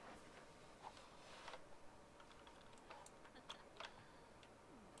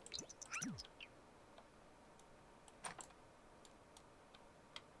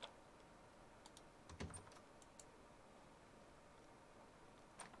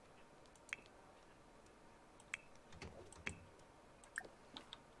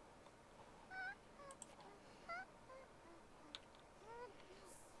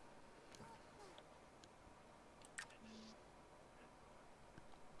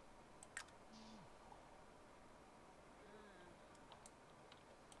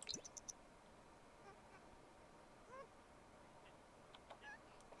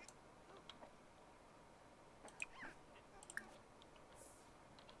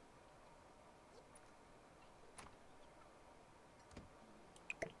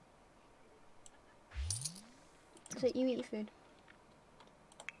 So you eat your food.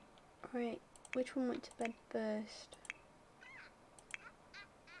 Alright, which one went to bed first?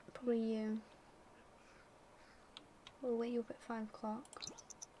 Probably you. We'll wake you up at 5 o'clock.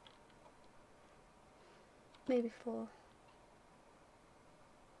 Maybe 4.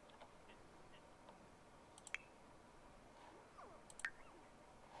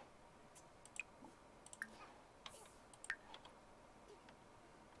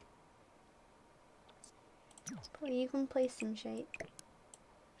 Probably you can play some shape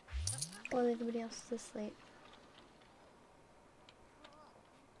while everybody else is asleep.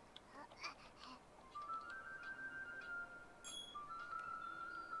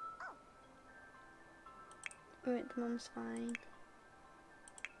 Alright, the mum's fine.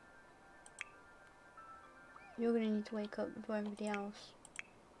 You're gonna need to wake up before everybody else.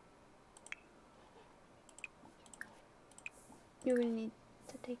 You're gonna need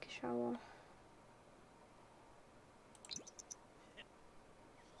to take a shower.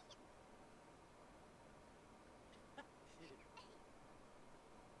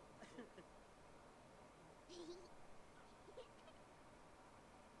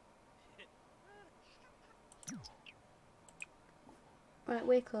 Right,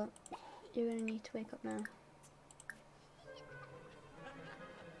 wake up. You're gonna need to wake up now.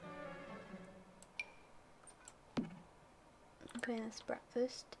 Okay, that's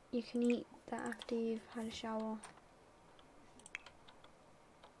breakfast. You can eat that after you've had a shower.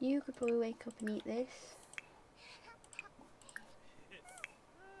 You could probably wake up and eat this.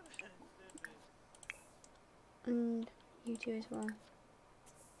 And you too as well.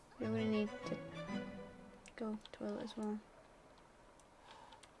 You're gonna need to go to the toilet as well.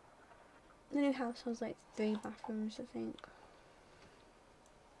 The new house has like 3 bathrooms, I think.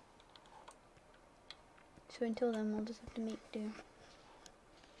 So until then, we'll just have to make do.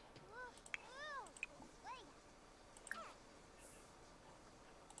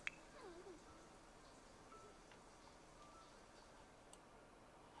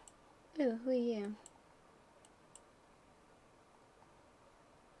 Who are you?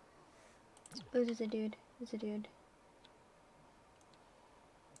 Oh, there's a dude. There's a dude.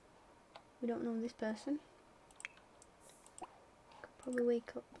 We don't know this person. Could probably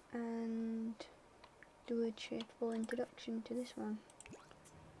wake up and do a cheerful introduction to this one.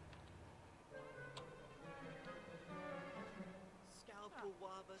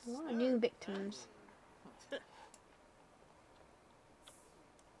 A lot of new victims.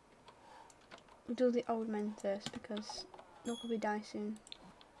 We'll do the old men first because they'll probably die soon.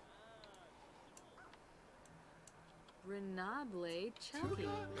 Renable Chubby.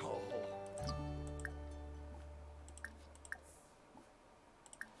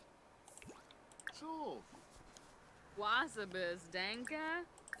 So, Wasabus Danka.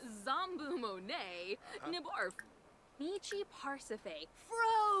 Zombu Monet. Nibarf. Michi Parsife.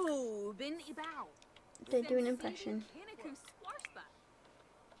 Fro. Bin Ibao. They do an impression. Kinaku Swarspa.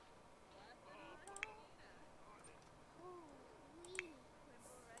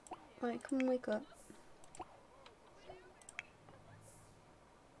 Right, come and wake up.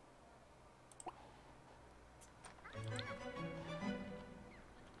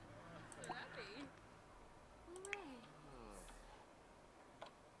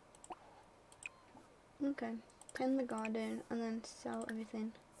 Okay, tend the garden and then sell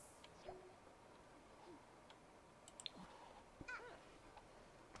everything.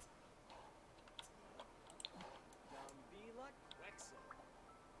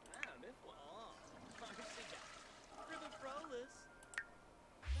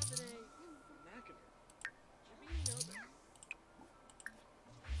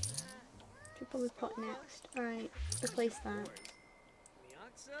 Should probably pot next. Alright, replace that.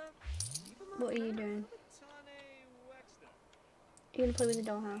 What are you doing? You're gonna play with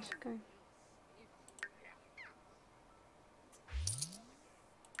the dollhouse, okay.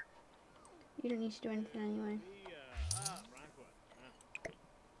 You don't need to do anything anyway.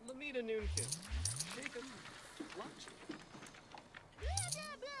 Lamita Noonkin. Jacob. Lunch. Blah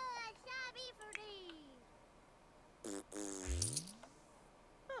blah blah, shabby for thee.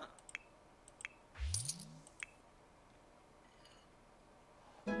 Huh.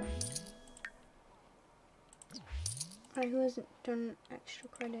 Alright, who hasn't done extra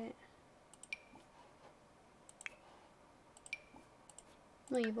credit?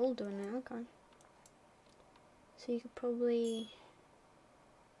 No, you've all done it, okay. So you could probably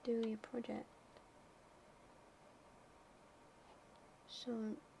do your project.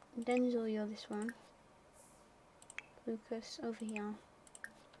 So, Denzel, you're this one. Lucas over here.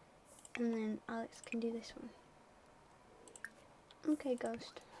 And then Alex can do this one. Okay,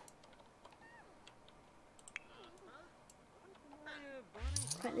 Ghost.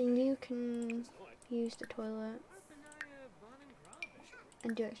 Right, then you can use the toilet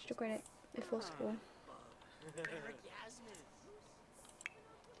and do extra credit before school.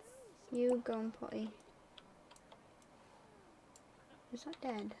 You go and potty. Is that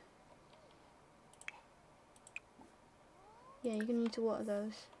dead? Yeah, you're gonna need to water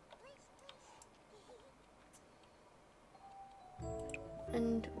those.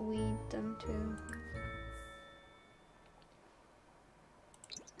 And weed them too.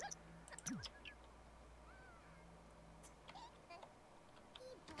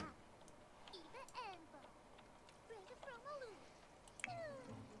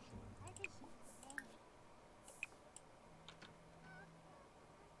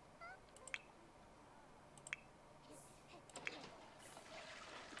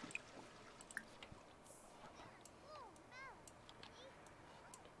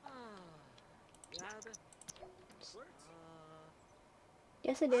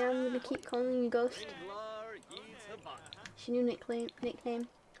 Yes, I did. I'm gonna keep calling you Ghost. It's your new nickname.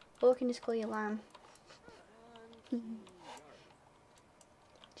 Or I can just call you Lamb.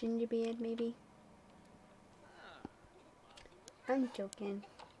 Gingerbeard, maybe. I'm joking.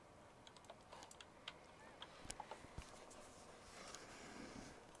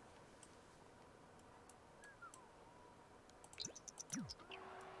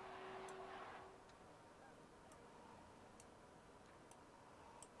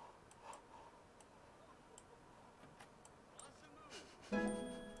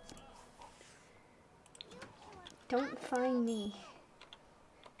 Don't find me.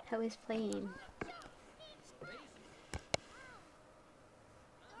 I was playing.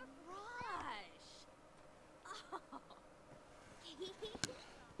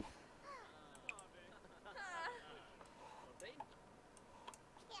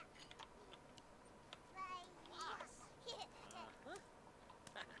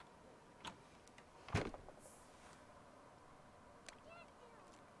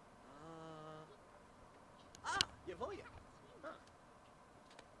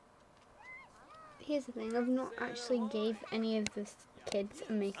 Here's the thing, I've not actually gave any of the kids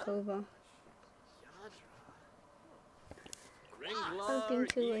a makeover. I've been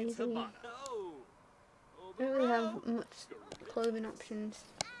too lazy. I don't really have much clothing options,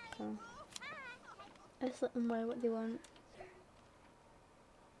 so I just let them wear what they want.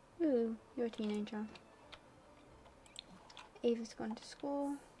 Ooh, you're a teenager. Ava's gone to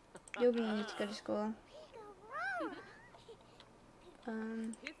school. You're gonna need to go to school.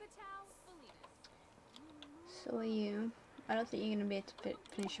 So are you. I don't think you're gonna be able to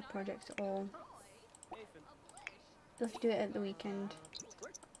finish your projects at all. You'll have to do it at the weekend.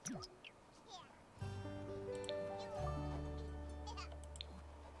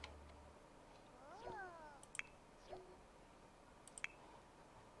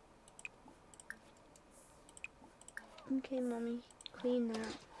 Okay, mommy, clean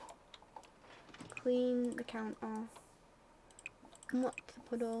that. Clean the counter. Mop the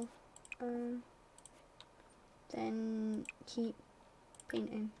puddle. Then keep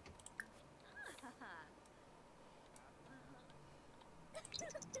painting.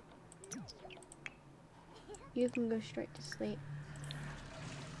 You can go straight to sleep.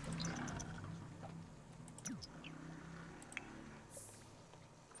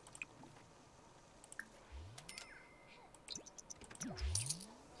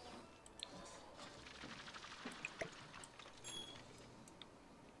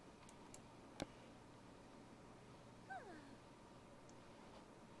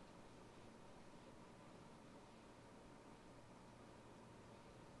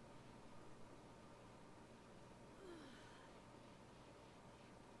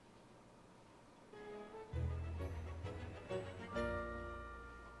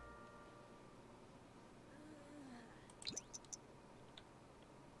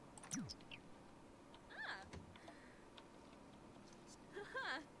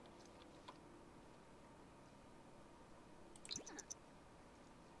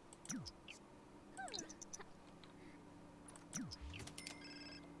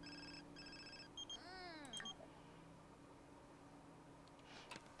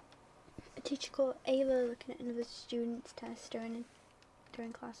 A teacher caught Ava looking at another student's test during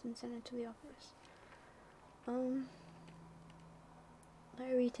class and sent her to the office. Let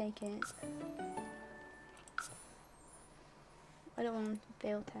her retake it. I don't want them to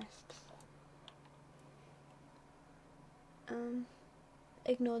fail tests.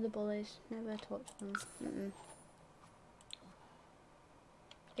 Ignore the bullies. Never talk to them.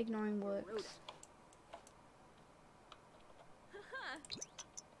 Ignoring works.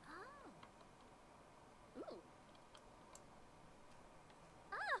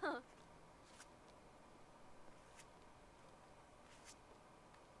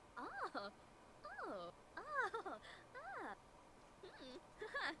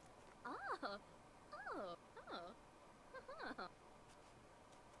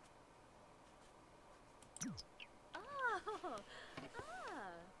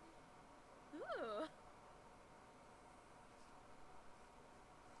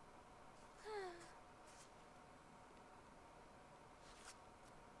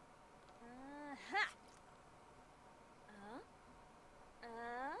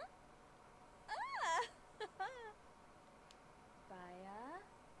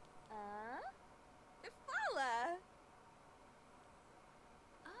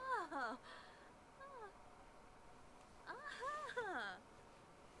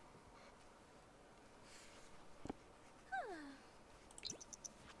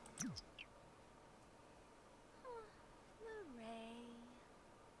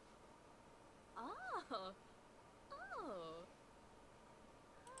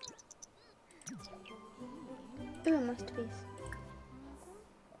 Ooh, a masterpiece.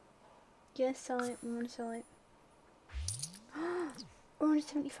 Yes, sell it. We want to sell it.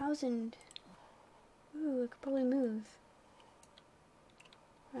 470,000. Ooh, I could probably move.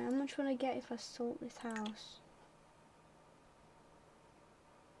 Right, how much would I get if I sold this house?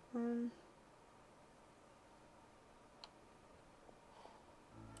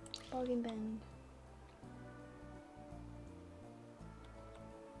 Bargain bin.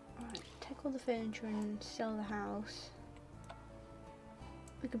 Alright, take all the furniture and sell the house.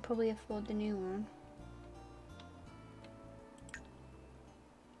 We could probably afford the new one.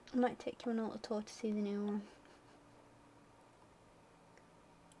 I might take you on a little tour to see the new one.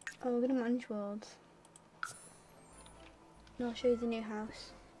 Oh, we're gonna manage worlds. And I'll show you the new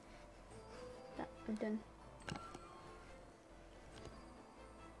house that I've done.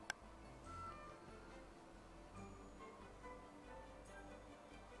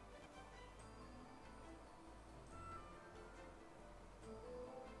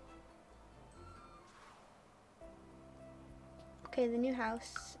 Okay, the new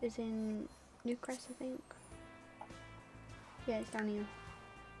house is in Newcrest, I think. Yeah, it's down here.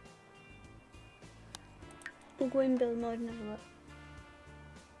 We'll go in build mode and have a look.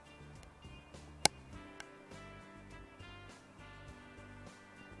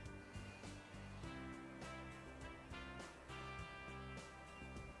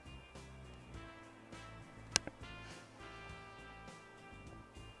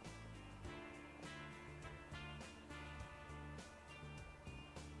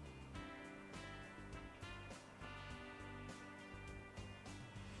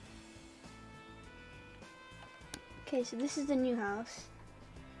 Okay, so this is the new house.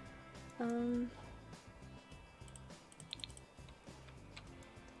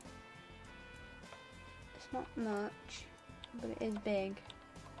 It's not much, but it is big.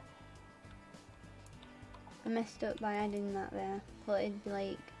 I messed up by adding that there. Thought it'd be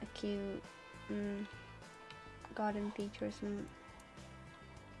like a cute garden feature or something.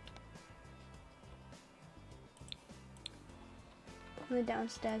 On the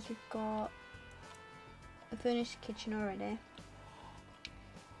downstairs we've got a furnished kitchen already,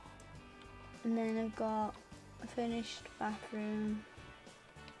 and then I've got a furnished bathroom.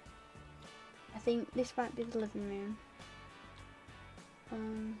 I think this might be the living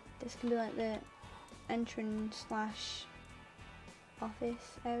room. This can be like the entrance slash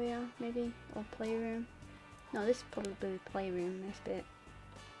office area maybe, or playroom. No, this is probably the playroom, this bit.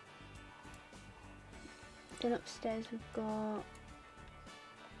 Then upstairs we've got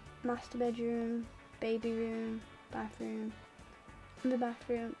master bedroom, baby room, bathroom, and the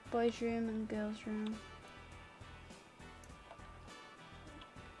bathroom, boys room and girls room.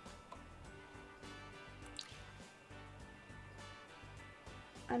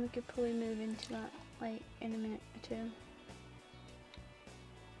 And we could probably move into that like in a minute or two.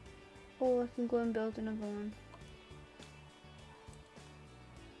 Or I can go and build another one.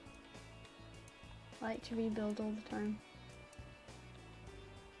 I like to rebuild all the time.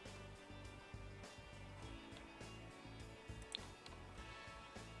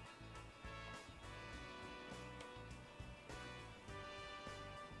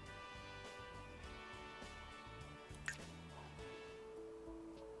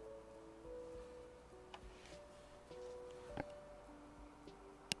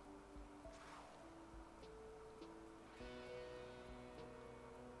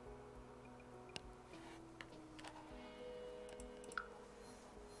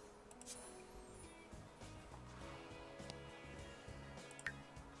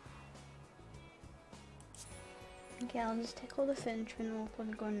 Okay, I'll just take all the furniture and we'll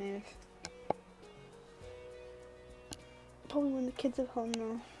probably go and move. Probably when the kids are home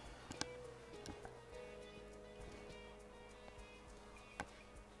now.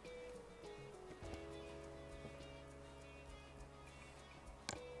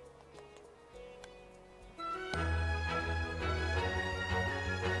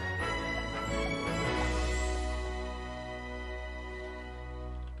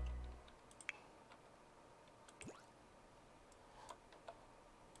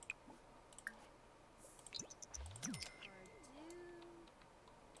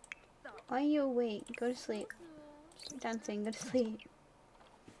 Why are you awake? Go to sleep. Stop dancing, go to sleep.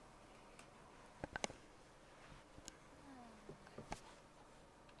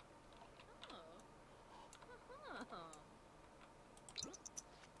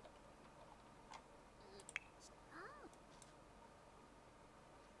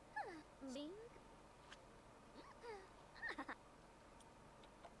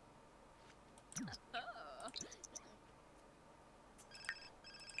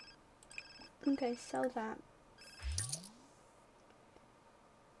 Okay, sell that.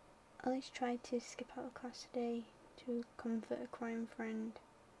 I'll just try to skip out of class today to comfort a crying friend.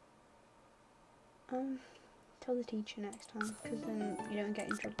 Tell the teacher next time, because then you don't get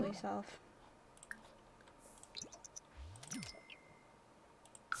in trouble yourself.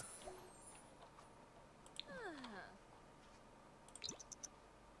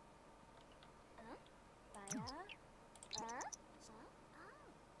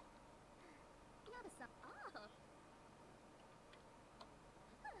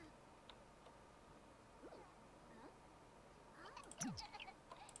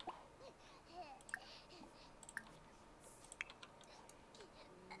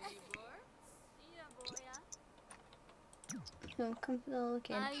 So comfort the little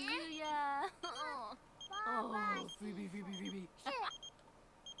kid. Oh, Phoebe, Phoebe, Phoebe.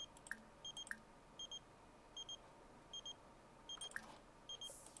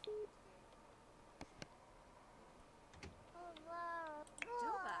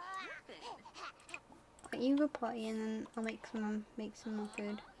 you go potty and then I'll make some more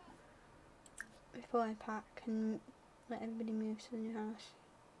food before I pack and let everybody move to the new house.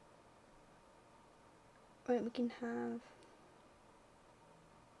 Right, we can have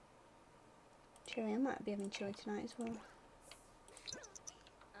chili. I might be having chili tonight as well.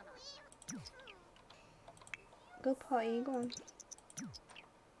 Go potty, go on.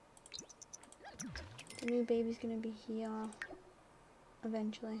 The new baby's gonna be here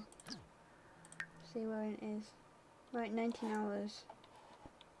eventually. See where it is. Right, 19 hours.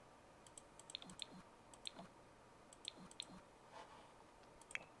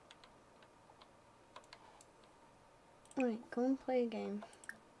 Right, go and play a game.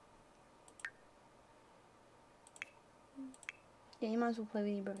 Yeah, you might as well play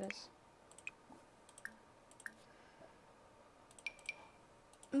with your brothers.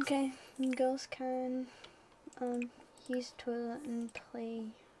 Okay, girls can use the toilet and play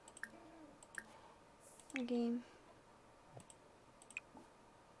a game.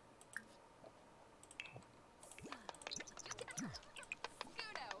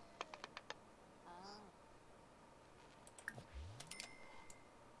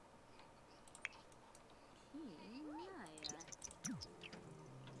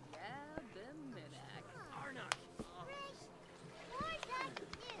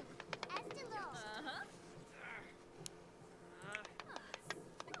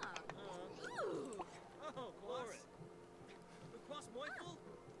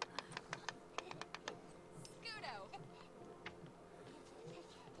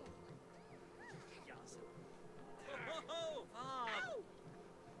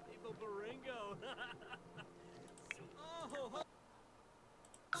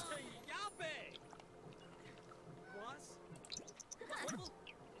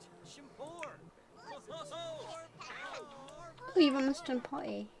 Oh, you've almost done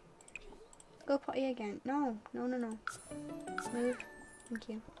potty. Go potty again. No, no, no, no. Move. Thank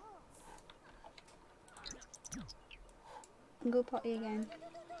you. And go potty again.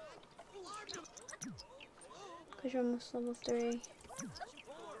 Because you're almost level 3.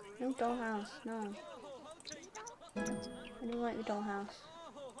 No dollhouse, no. I don't like the dollhouse.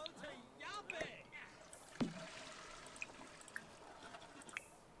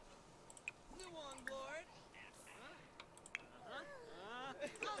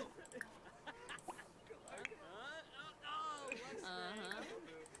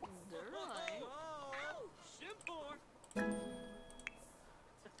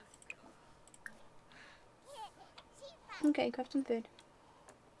 Okay, craft some food.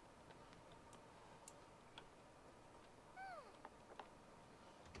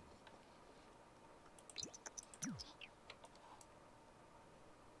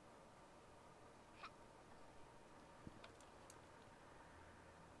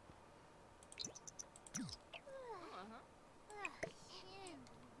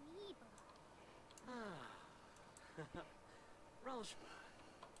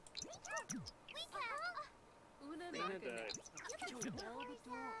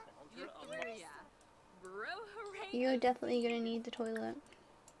 You're definitely gonna need the toilet.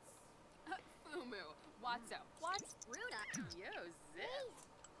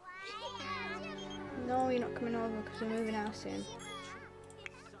 No, you're not coming over because we're moving out soon.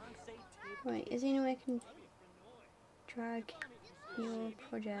 Right, is there any way I can drag your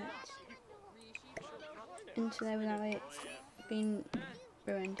project into there without it being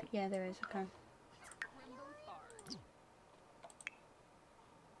ruined? Yeah, there is, okay.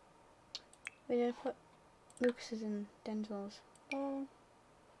 We're gonna put Lucas's and Denzel's. Oh.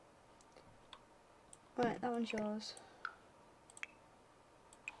 Right, that one's yours.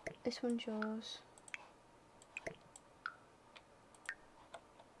 This one's yours.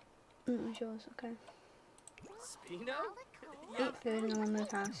 That one's yours, okay. Spino? Eat food and then we'll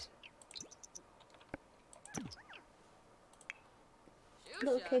move house.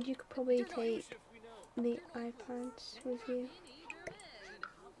 Little kid, you could probably take the iPads with you.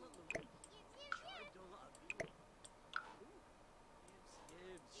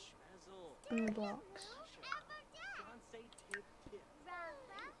 And the blocks.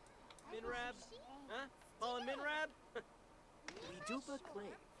 Minrab? Huh? Fallen Minrab? We do but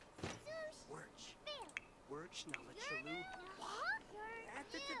clay. Wirch. Wirch, Nalachalu.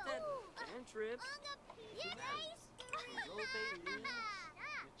 Cantrip.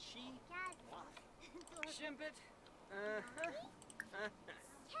 Shimpet.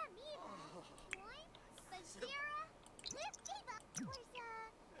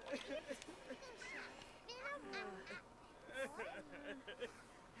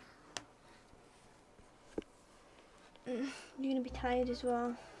 You're gonna be tired as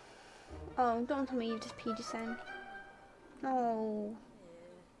well. Oh, don't tell me you just peed just then. No.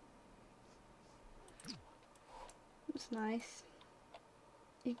 That's nice.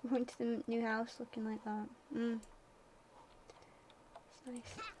 You going to the new house looking like that. It's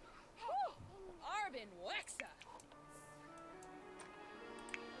nice. Arbin Wexa.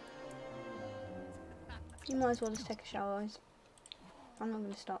 You might as well just take a shower. I'm not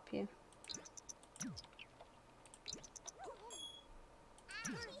going to stop you.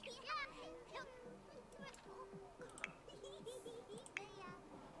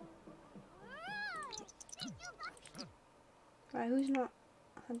 Right, who's not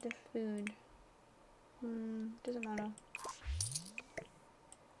had the food? Doesn't matter.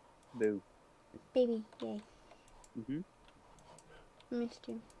 Boo. Baby, yay. Missed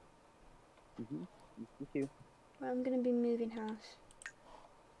you. You too. Right, I'm gonna be moving house.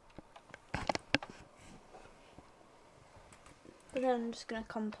 But then I'm just gonna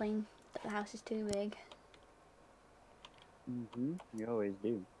complain that the house is too big. You always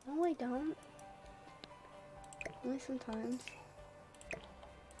do. No, I don't. Only sometimes.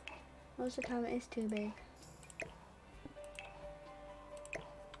 Most of the time it is too big.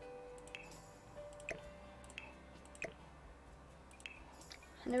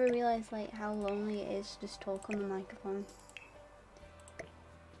 I never realised like how lonely it is to just talk on the microphone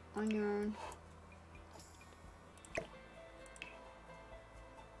on your own.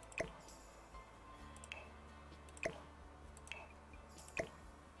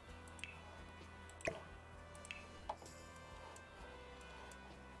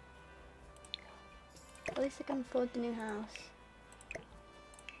 At least I can afford the new house.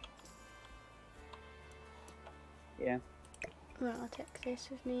 Yeah. Right, I'll take this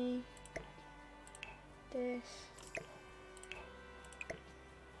with me. This.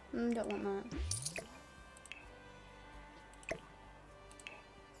 Don't want that.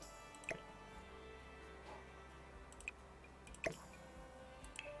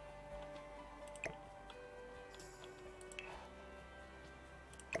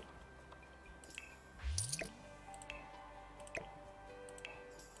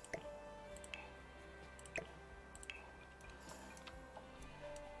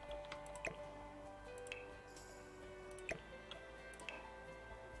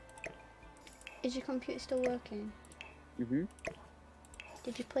 Is your computer still working? Did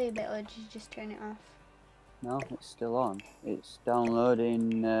you play a bit or did you just turn it off? No, it's still on. It's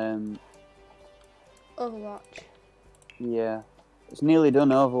downloading, Overwatch. yeah. It's nearly done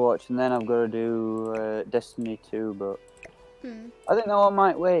Overwatch and then I've got to do Destiny 2, but I think that one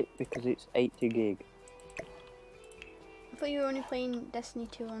might wait because it's 80 gig. I thought you were only playing Destiny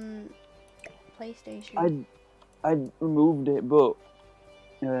 2 on PlayStation. I removed it, but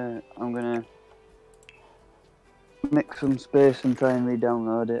I'm gonna make some space and try and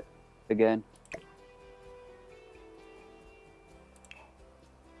re-download it again.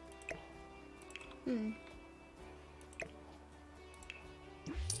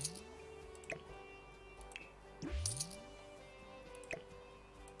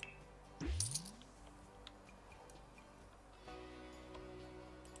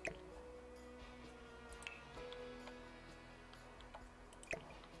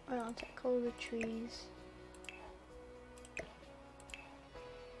 Right, I'll take all the trees.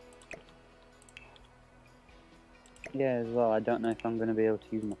 Yeah, as well. I don't know if I'm gonna be able to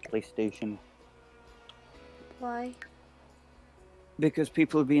use my PlayStation Why? because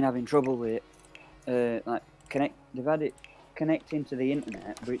people have been having trouble with it. Like they've had it connecting to the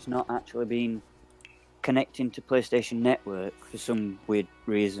internet, but it's not actually been connecting to PlayStation Network for some weird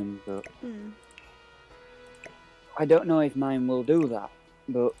reason. But I don't know if mine will do that.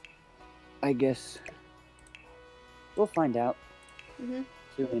 But I guess we'll find out soon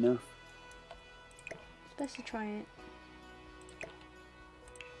enough. It's best to try it.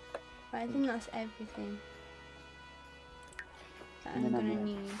 Right, I think that's everything that I'm gonna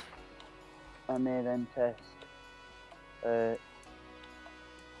need. I may then test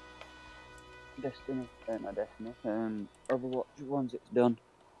Destiny, not Destiny, Overwatch once it's done.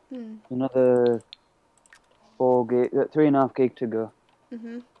 Another 4 gig, 3.5 gig to go.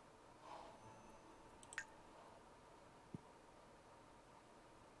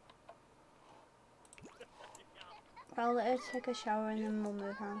 I'll let her take a shower and then we'll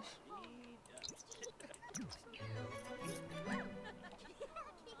move house.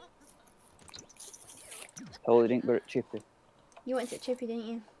 Totally didn't go to Chippy. You went to Chippy, didn't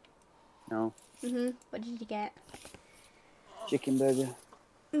you? No. What did you get? Chicken burger.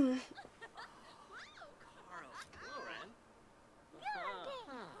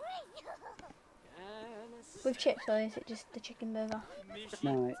 With chips, or is it just the chicken burger?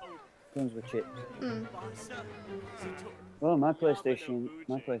 No, Comes with chips. Mm. Well, my PlayStation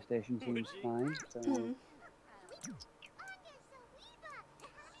seems fine. So Mm.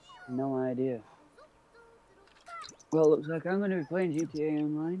 no idea. Well, looks like I'm going to be playing GTA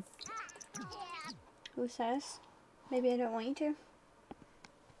Online. Who says? Maybe I don't want you to.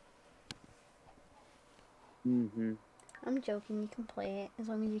 Mm-hmm. I'm joking, you can play it as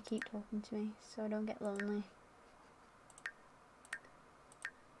long as you keep talking to me so I don't get lonely.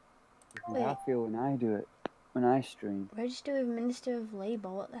 Wait. I feel when I do it, when I stream. Register with Minister of Labour,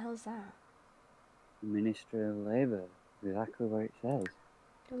 what the hell's that? Minister of Labour, exactly what it says.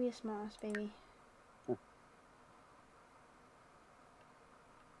 Don't be a smart ass, baby. Huh.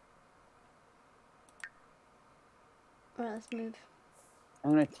 Right, let's move.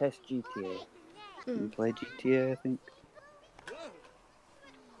 I'm going to test GTA. Mm. Play GTA, I think.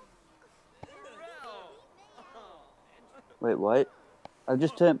 Wait, what? I've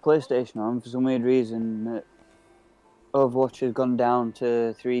just turned PlayStation on for some weird reason. Overwatch has gone down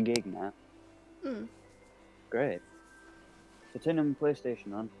to 3 gig now. Mm. Great. So turning my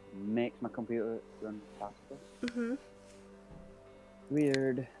PlayStation on makes my computer run faster. Mhm.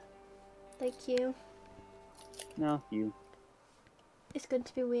 Weird. Thank you. No, you. It's good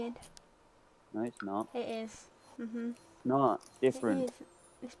to be weird. No, it's not. It is. Mhm. It's not. It's different. It is.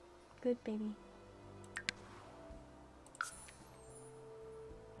 It's good, baby.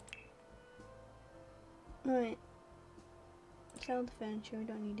 Right. Sell the furniture, we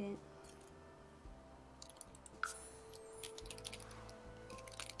don't need it.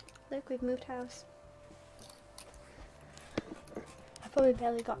 Look, we've moved house. I've probably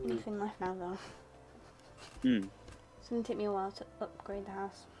barely got anything left now though. Hmm. It's gonna take me a while to upgrade the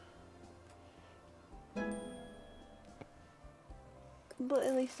house. But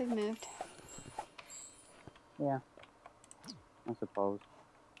at least I've moved. Yeah. I suppose.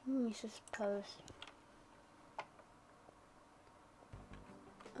 I suppose.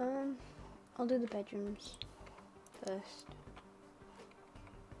 I'll do the bedrooms first.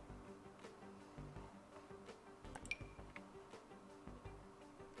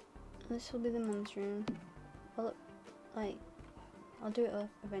 This will be the mum's room. Well, like, I'll do it up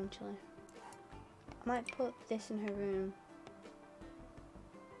eventually. I might put this in her room.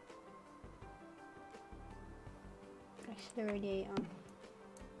 Actually, the radiator on.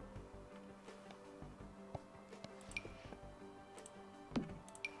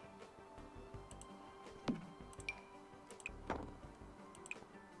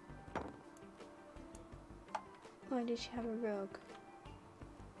 Why did she have a rug?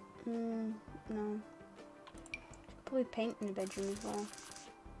 No. She could probably paint in the bedroom as well.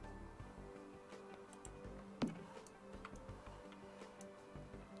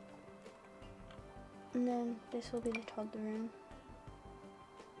 And then this will be the toddler room.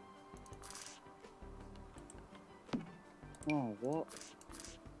 Oh, what?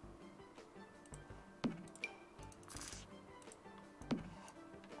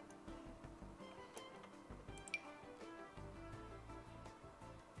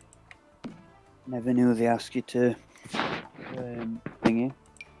 Never knew they asked you to thingy.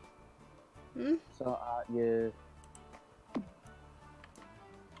 Hmm? Sort out your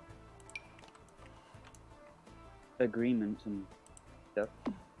agreements and stuff.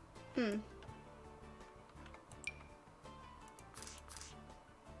 Hmm.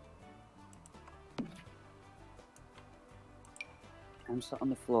 I'm sat on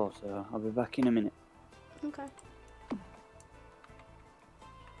the floor, so I'll be back in a minute. Okay.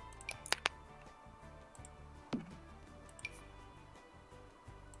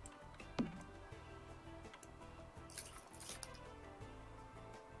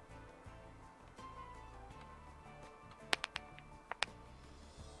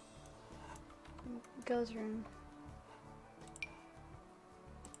 Girls' room.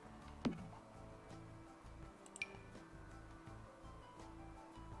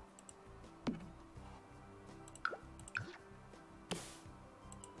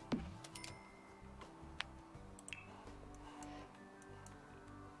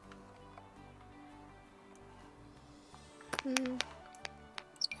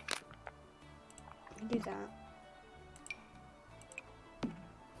 Do that.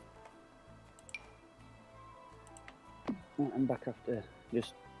 I'm back after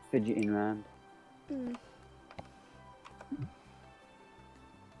just fidgeting around. Hmm.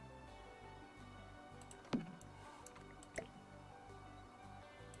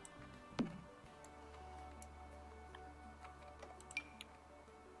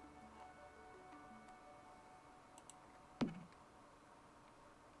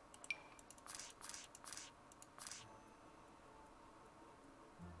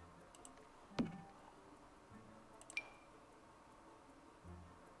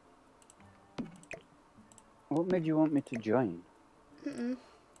 What made you want me to join? I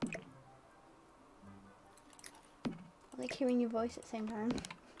like hearing your voice at the same time.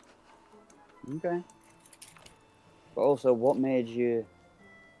 Okay. But also, what made you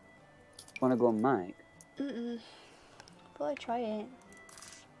want to go on mic? Thought I'd try it.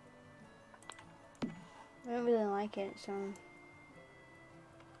 I don't really like it, so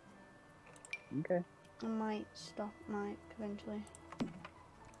Okay. I might stop mic eventually.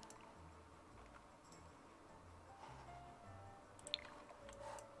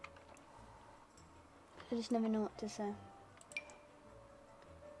 I just never know what to say.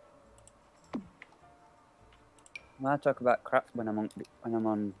 Well, I talk about crap when I'm on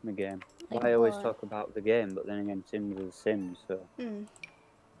the game. Like I always what? talk about the game, but then again, Sims is Sims, so. Hmm.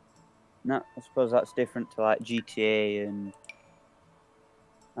 No, I suppose that's different to like GTA and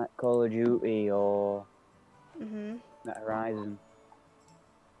like Call of Duty or like Horizon.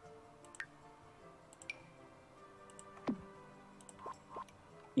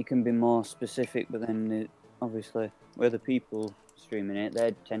 You can be more specific, but then obviously, with the people streaming it,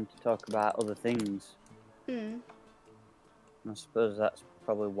 they tend to talk about other things. And I suppose that's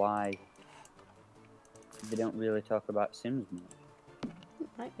probably why they don't really talk about Sims much.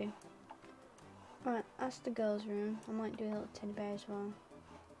 Might be. Alright, that's the girls' room. I might do a little teddy bear as well.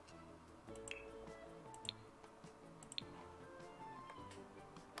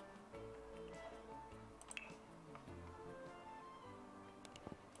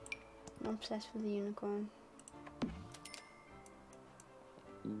 I'm obsessed with the unicorn.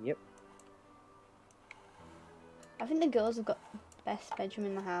 Yep. I think the girls have got the best bedroom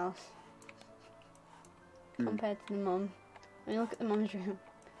in the house compared to the mum. I mean, look at the mum's room.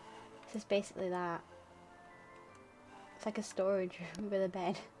 It's just basically that. It's like a storage room with a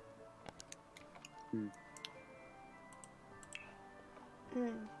bed.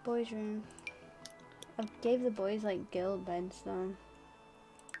 Boys' room. I gave the boys like girl beds though.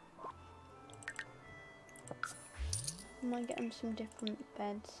 I might get them some different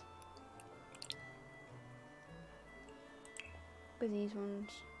beds. With these ones.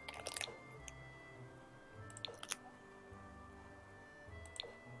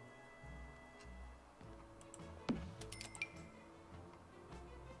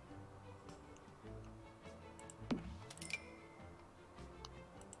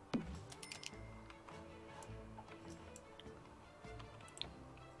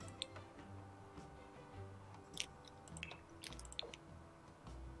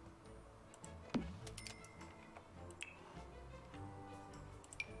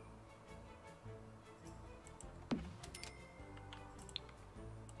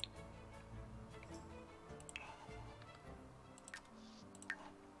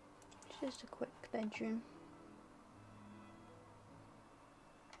 Just a quick bedroom.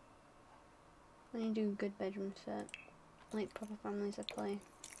 I need to do a good bedroom set. Like proper families I play.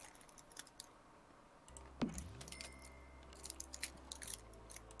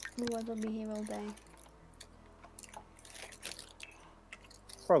 Otherwise I'll be here all day.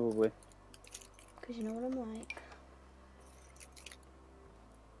 Probably. Because you know what I'm like.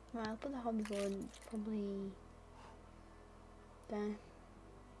 Right, I'll put the hobby board probably there.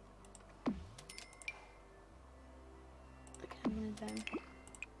 Okay, I'm gonna them.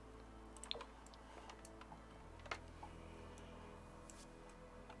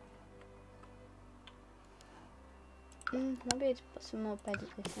 Might be able to put some more beds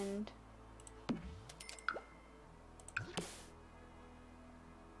at this end.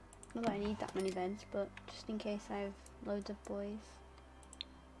 Not that I need that many beds, but just in case I have loads of boys.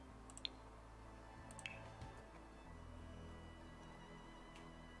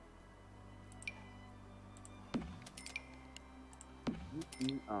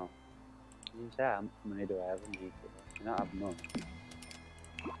 Oh. You say how much money do I have in GTA? I don't have none.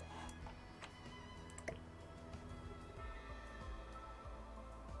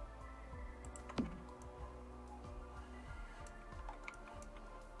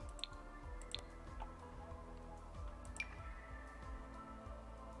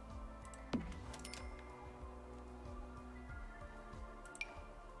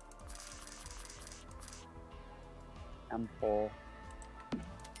 I'm poor.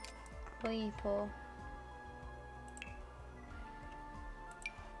 What are you poor?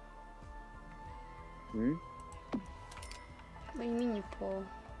 Hmm? What do you mean you're poor?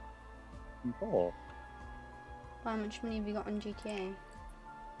 I'm poor. How much money have you got on GTA?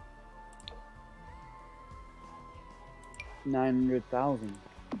 900,000.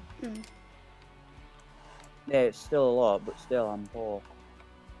 Yeah, it's still a lot, but still, I'm poor.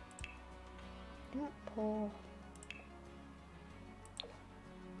 You're not poor.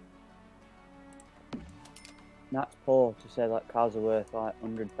 That's poor to say that cars are worth like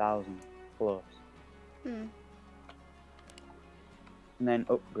 100,000 plus. Hmm. And then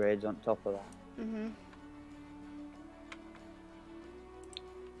upgrades on top of that. Mm-hmm.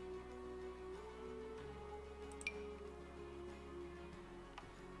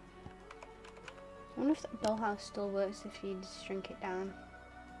 I wonder if that dollhouse still works if you just shrink it down.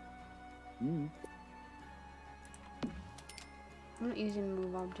 Mm. I'm not using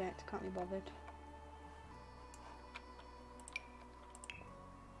move object, can't be bothered.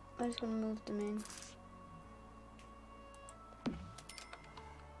 I'm just gonna move them in.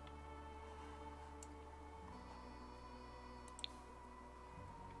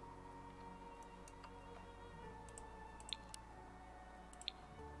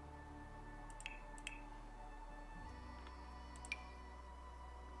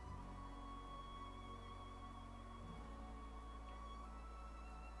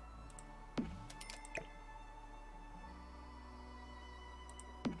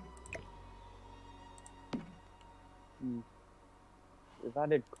 Mm. We've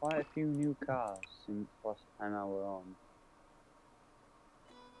added quite a few new cars since last time I were on.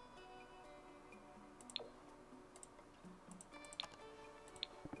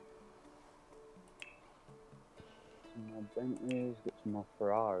 Some more Bentleys, got some more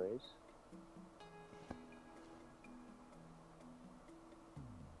Ferraris.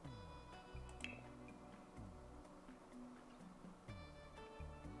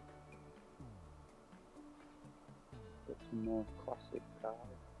 Got some more classic cars.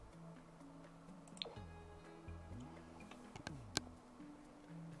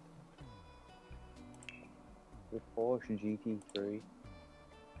 The Porsche GT3.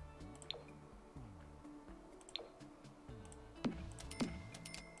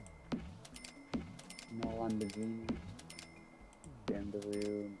 More Lamborghini,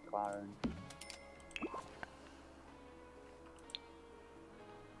 BMW, McLaren.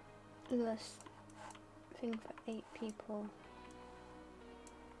 This thing for 8 people.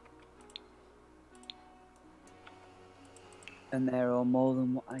 And they're all more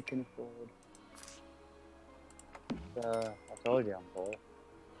than what I can afford. I told you I'm poor.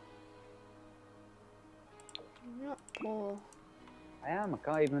 I'm not poor. I am, I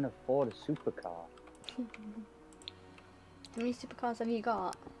can't even afford a supercar. How many supercars have you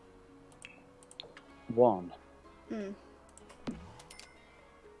got? One. Hmm.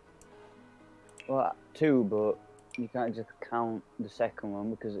 Well, two, but you can't just count the second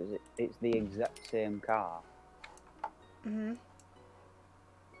one because it's the exact same car. Mm-hmm.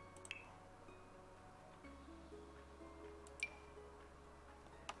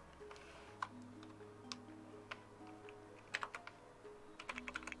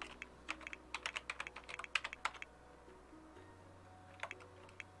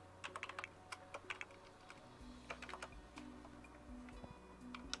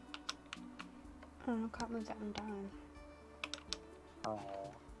 Oh, I can't move that one down. Oh.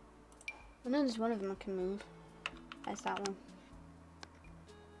 I know there's one of them I can move. That's that one.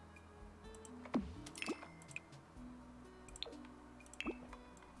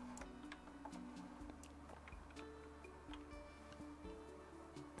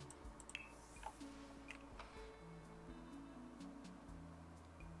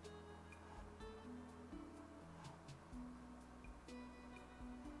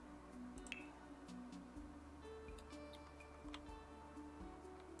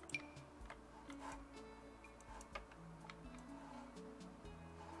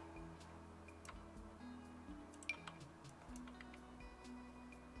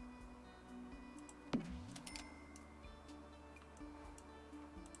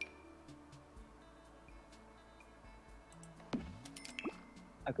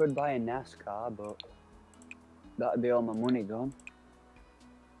 I could buy a NASCAR, but that'd be all my money gone.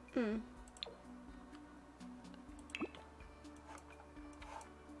 Hmm.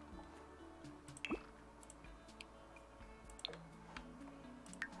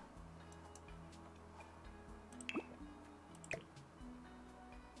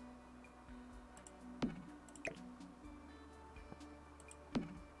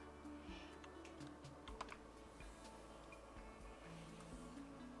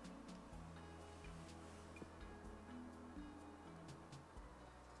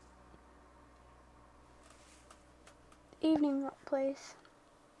 Evening rock place.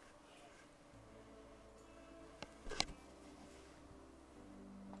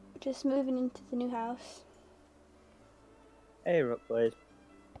 Just moving into the new house. Hey, Rock Blaze.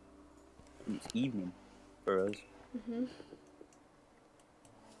 It's evening for us. Mhm.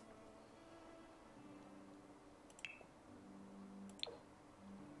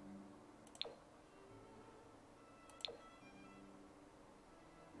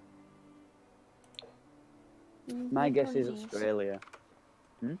 My He guess probably is Australia.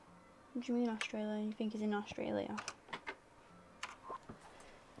 What do you mean Australia? You think he's in Australia?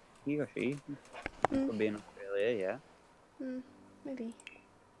 He or she could be in Australia, yeah. Maybe.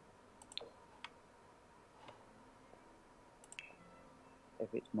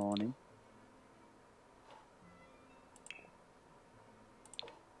 If it's morning.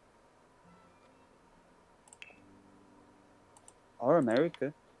 Or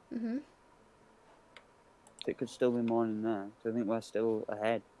America. Mhm. It could still be morning there. So I think we're still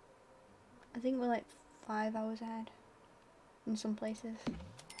ahead. I think we're like 5 hours ahead in some places.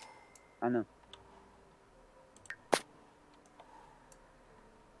 I know.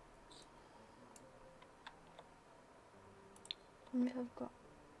 I wonder if I've got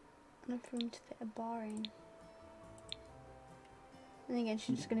enough room to fit a bar in. And again,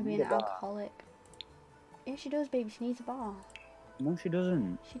 she's just going to be Need an a bar. alcoholic. Yeah, she does, baby. She needs a bar. No, she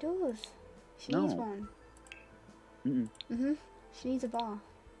doesn't. She does. She No. needs one. Mm-mm. She needs a bar.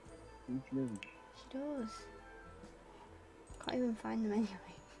 No, she doesn't. She does. Can't even find them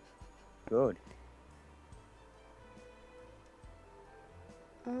anyway. Good.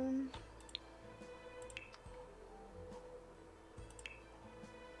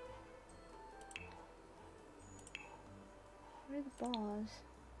 Where are the bars?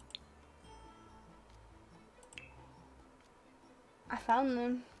 I found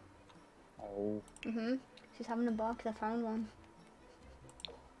them. Oh. She's having a bar because I found one.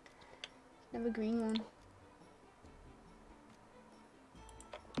 Never green one.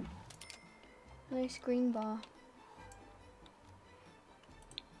 A nice green bar.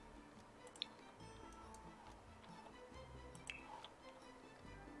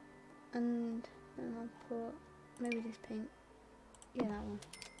 And then I'll put maybe this pink. Yeah, that one.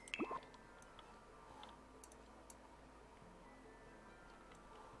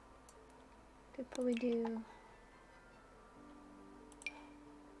 Could probably do.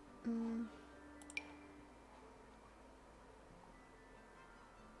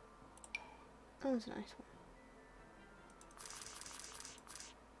 That one's a nice one.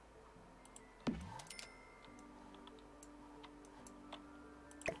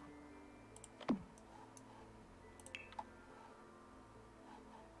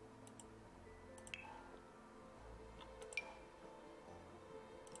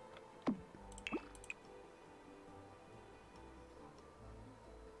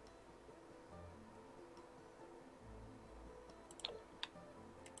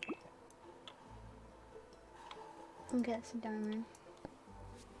 Okay, that's a dining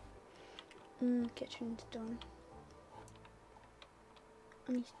room. Kitchen's done.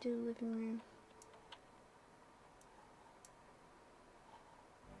 I need to do the living room.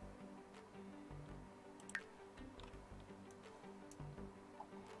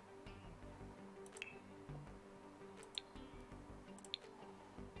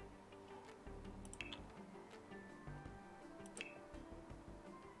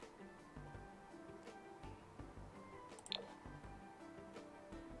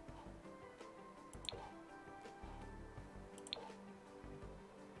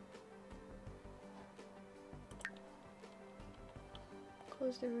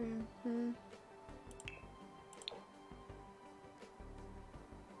 Close the room.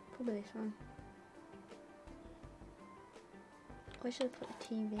 Probably this one. Where should I put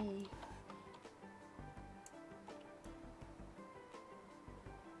the TV?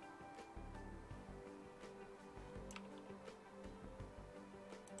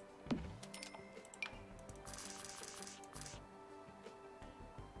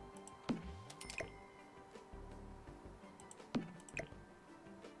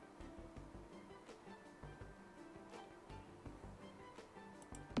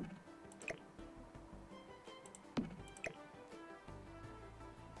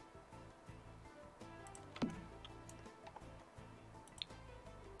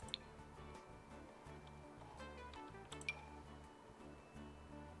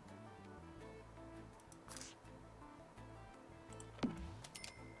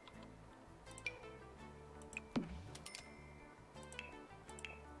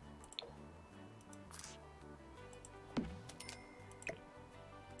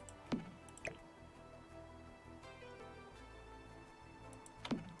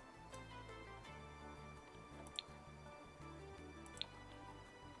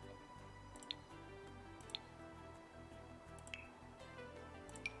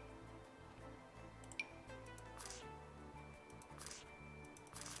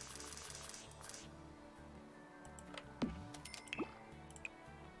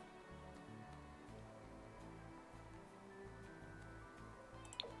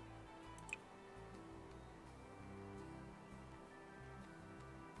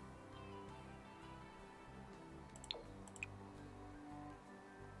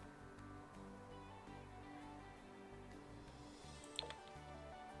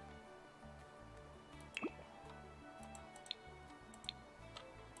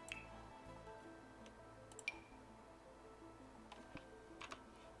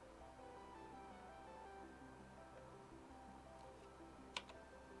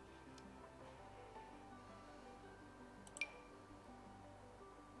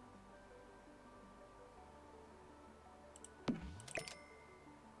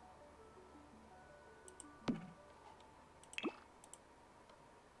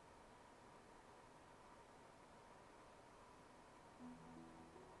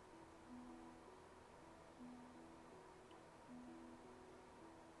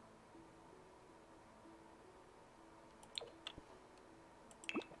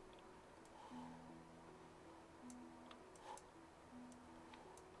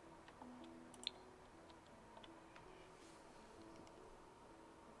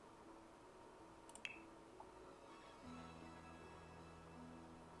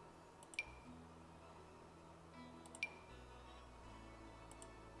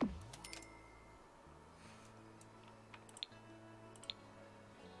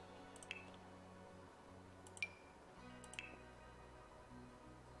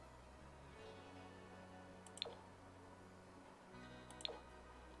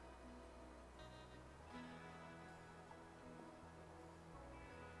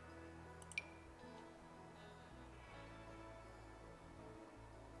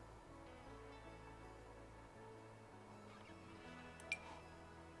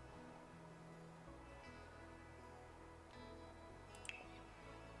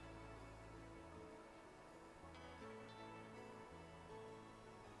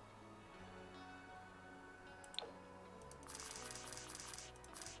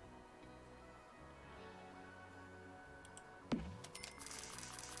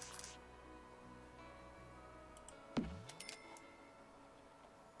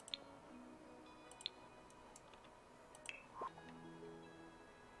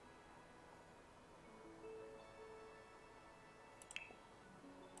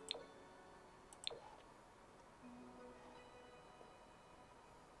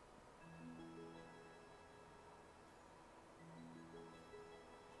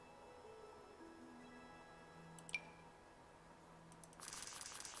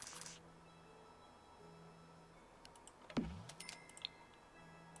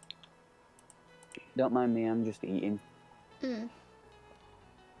 Don't mind me, I'm just eating. Hmm.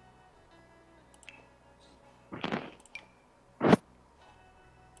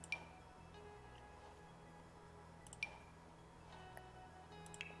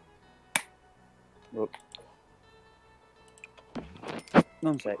 Look.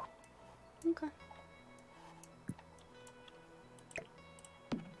 1 sec. Okay.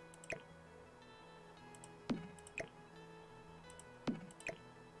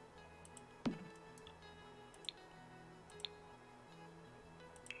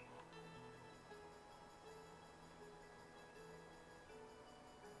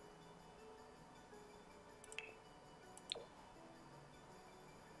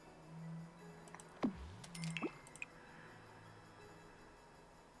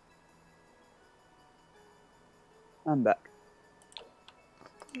 I'm back.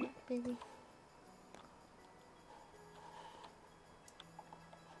 Come back, baby.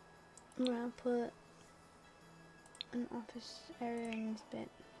 Right, I'll put an office area in this bit.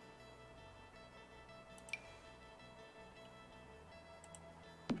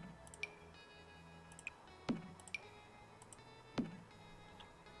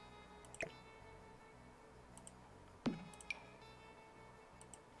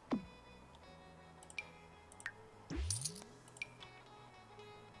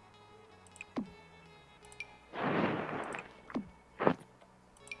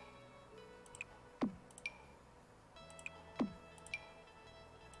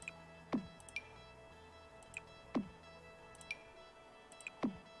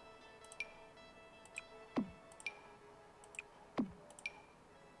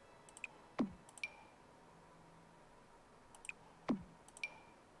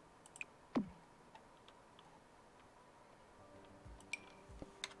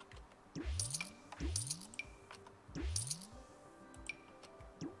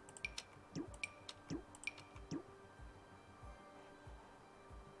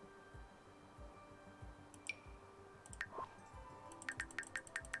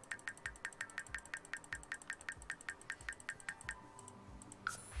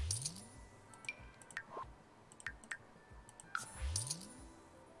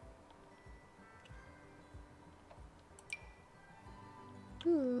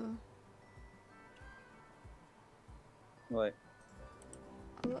 Hmm. Right.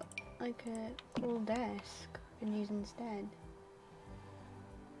 I've got like a cool desk I can use instead.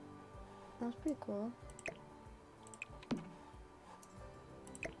 That's pretty cool.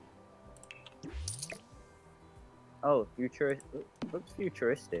 Oh, looks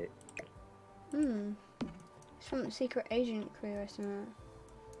futuristic. Hmm. It's from the Secret Agent crew or something.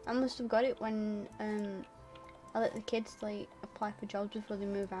 I must have got it when I let the kids like apply for jobs before they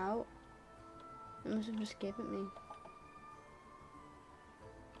move out. It must have just given it me.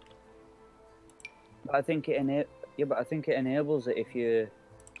 But I think it enables it if you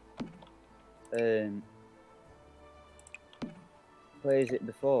plays it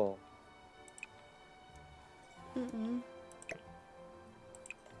before.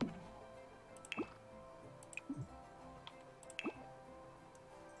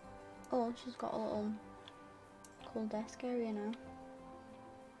 Oh, she's got a little cool desk area now.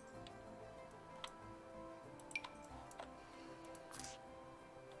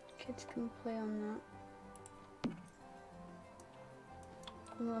 Kids can play on that.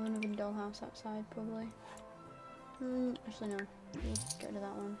 We'll have another dollhouse outside probably. Actually no, we'll get rid of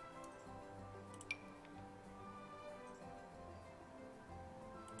that one.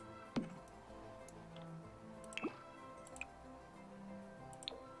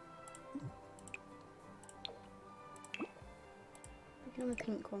 We can have a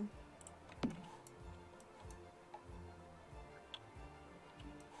pink one.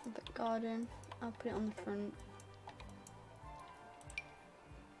 A bit garden, I'll put it on the front.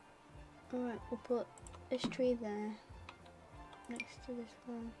 Alright, we'll put this tree there, next to this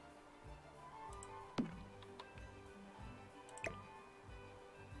one.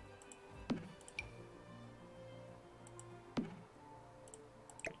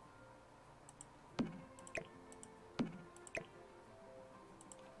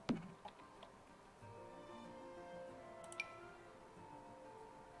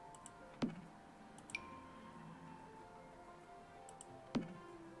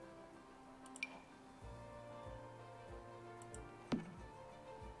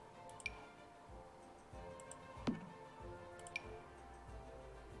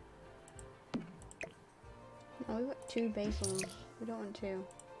 Oh, we've got 2 basils. We don't want 2.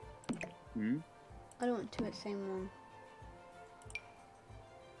 I don't want 2 at the same one.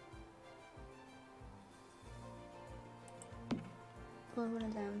 Or one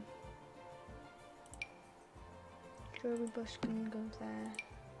of them. Strawberry bush can go there.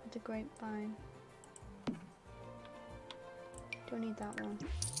 The grapevine. Don't need that one.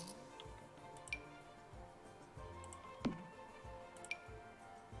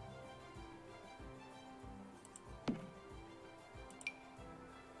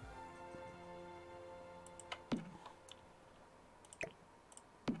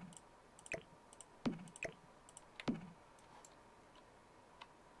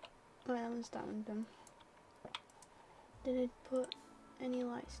 Right, that one done. Did I put any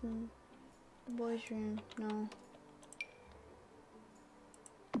lights in the boys' room? No.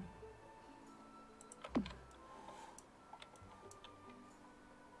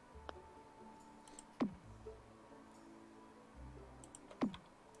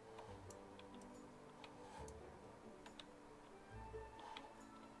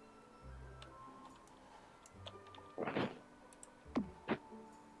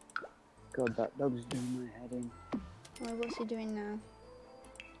 God, that dog's doing my head in. Well, what's he doing now?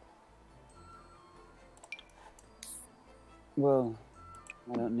 Well,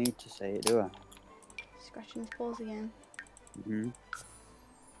 I don't need to say it, do I? Scratching his paws again. Don't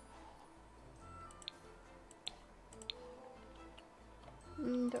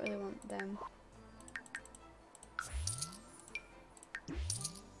really want them.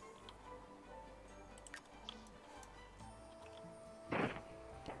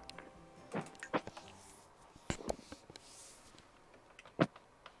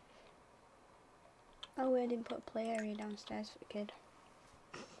 Oh, I didn't put a play area downstairs for the kid.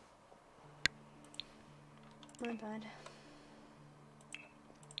 My bad.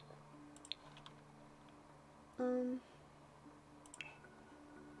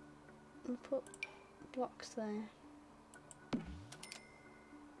 I'll put blocks there.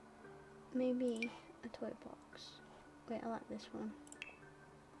 Maybe a toy box. Wait, I like this one.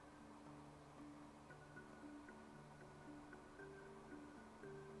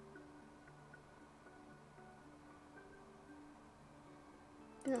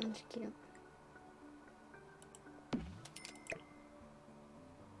 That one's cute.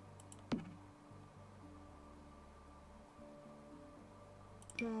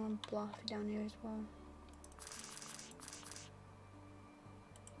 Oh, Bluffy down here as well.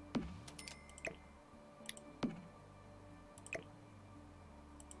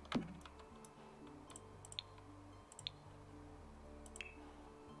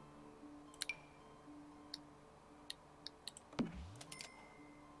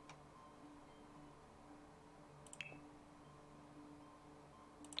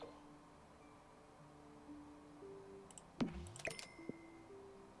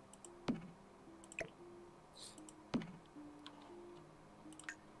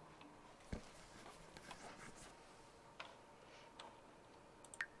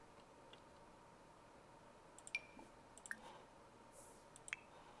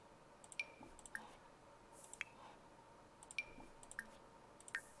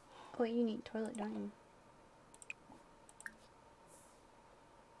 Oh, you need toilet, don't you?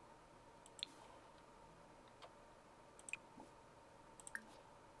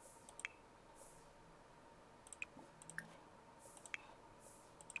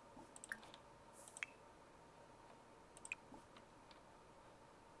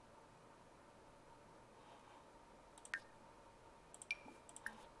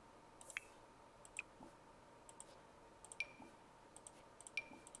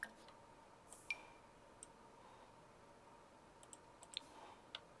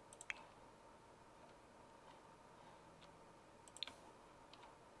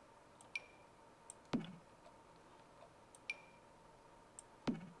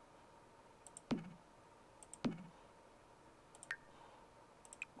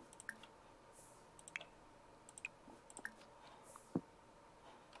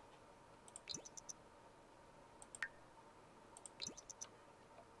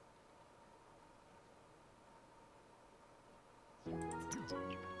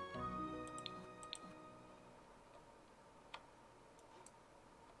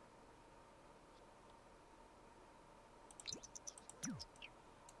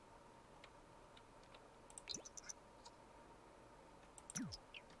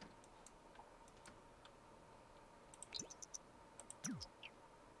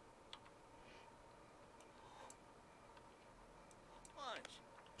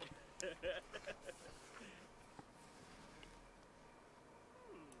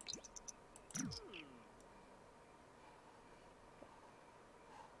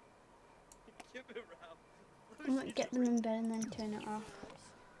 I might get them in bed and then turn it off.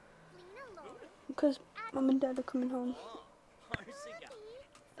 Because Mum and Dad are coming home. I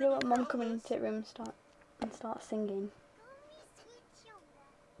don't want Mum coming into the room and start and start singing.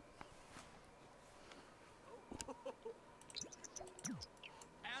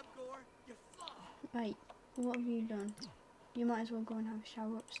 Abgor, you fly. Right, what have you done? You might as well go and have a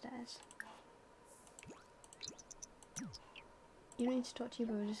shower upstairs. You don't need to talk to you,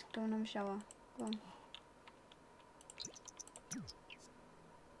 bro. Just go and have a shower. Go on.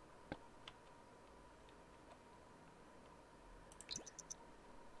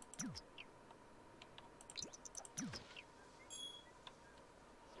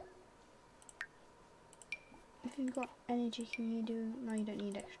 If you've got energy, can you do... No, you don't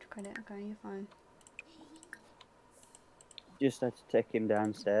need extra credit. Okay, you're fine. Just had to take him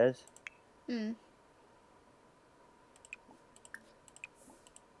downstairs. Hmm.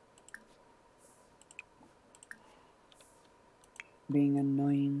 Being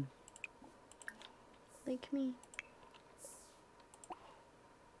annoying. Like me.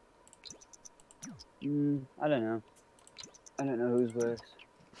 I don't know. I don't know who's worse.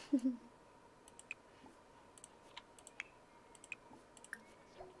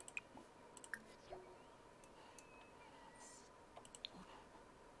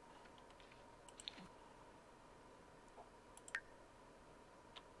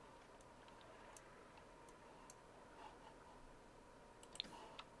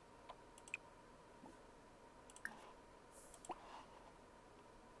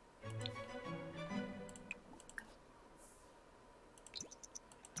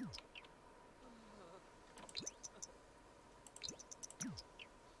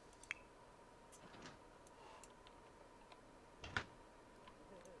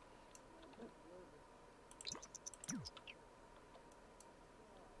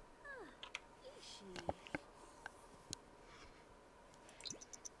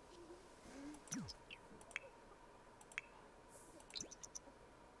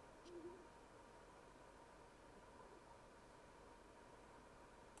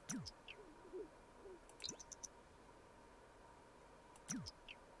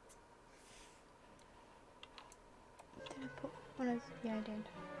 Did I put one of... Yeah, I did.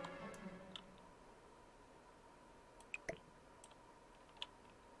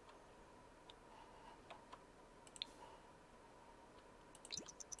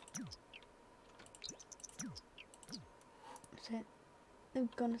 That's it.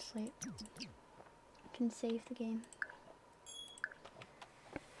 They've gone to sleep. I can save the game.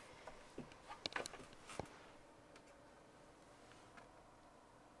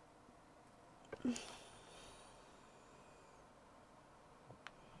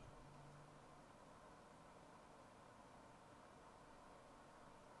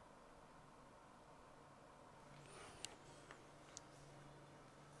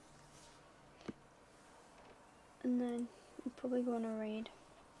 And then we'll probably go on a raid.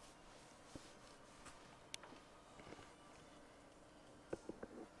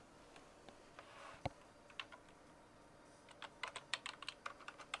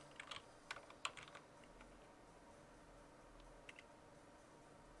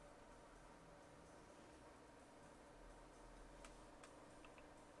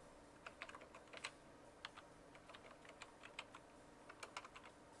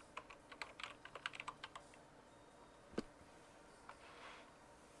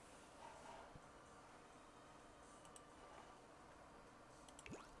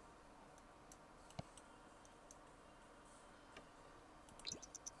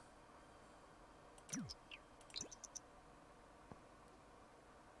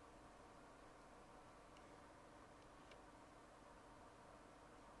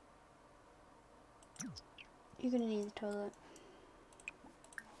 You're gonna need the toilet.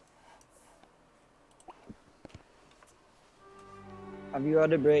 Have you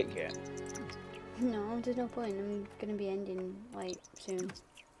had a break yet? No, there's no point. I'm gonna be ending like soon.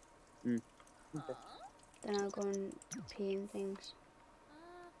 Okay. Then I'll go and pee and things.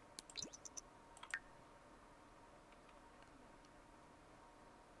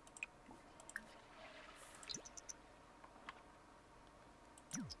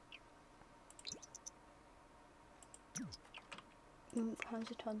 How's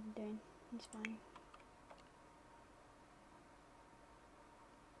the toddler doing? He's fine.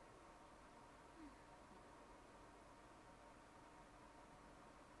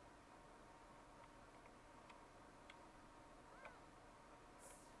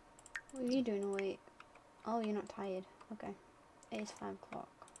 What are you doing awake? Oh, you're not tired. Okay. It is 5 o'clock.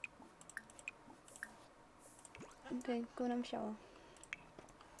 Okay, go and have a shower.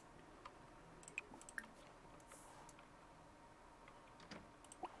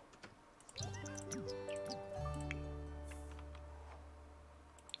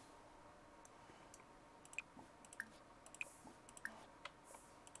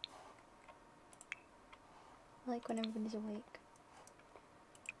 like when everybody's awake.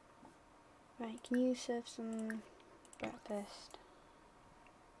 Right, can you serve some breakfast?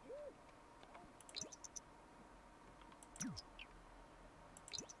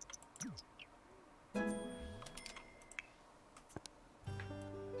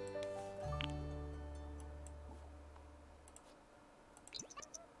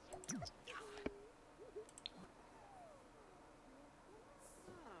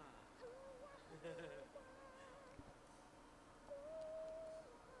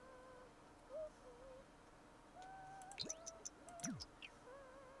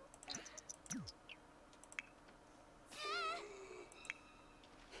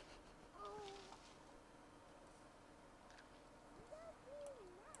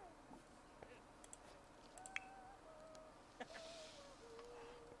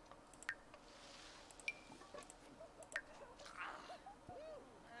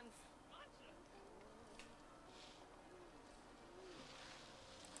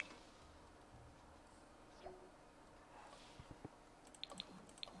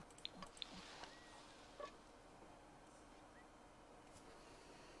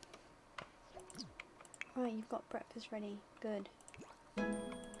 Right, you've got breakfast ready. Good.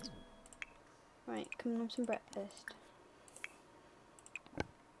 Right, come and have some breakfast.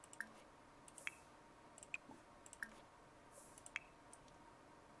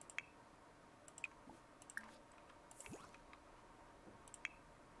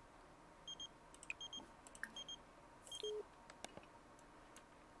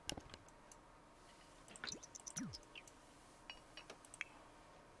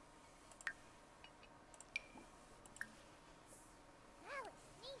 Now it's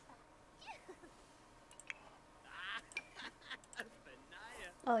Sneezer. Benaya.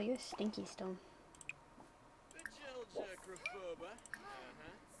 Oh, you're stinky still. Bajilja Grafoba.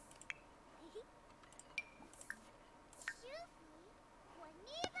 Shufi,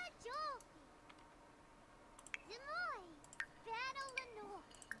 Waniva Jolfi. Zemoy, Battle Lenore.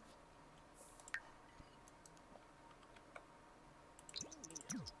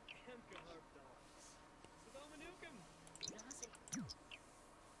 Kemka Harp Dogs. Sadomanukam.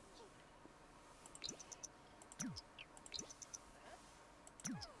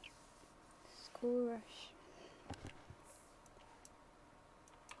 School rush.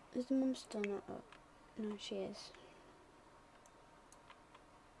 Is the mum still not up? No, she is.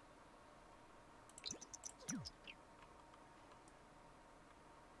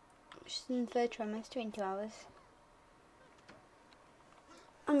 She's in the third trimester, 22 hours.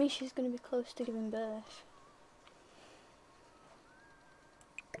 I mean, she's going to be close to giving birth.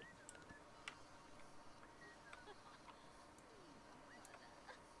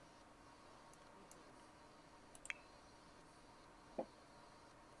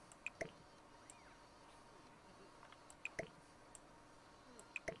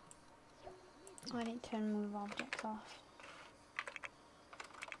 Oh, I didn't turn move objects off.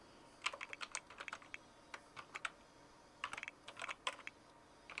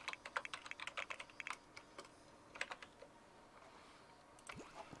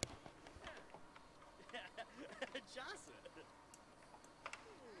 Jasa.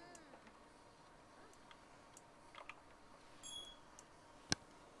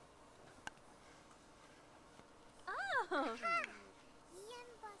 Oh.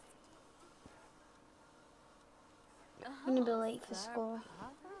 I'm going to be late for school.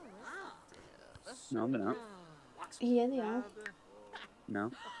 No, they're not. Yeah, they are.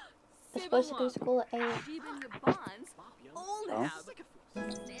 No. They're supposed to go to school at 8. Oh.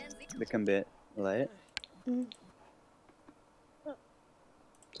 They can be late. Mm.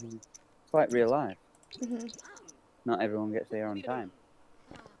 It's like real life. Mm-hmm. Not everyone gets there on time.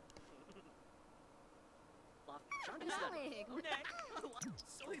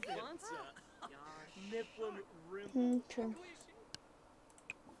 True.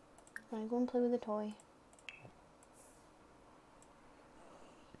 Right, go and play with the toy.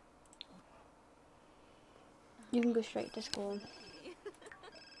 You can go straight to school.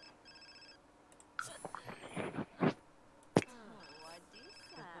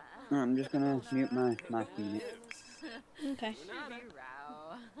 I'm just gonna mute my mic a minute. Okay.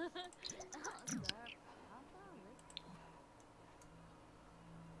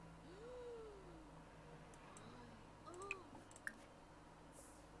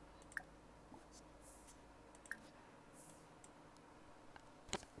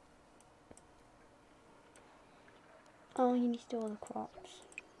 Oh, you need to do all the crops.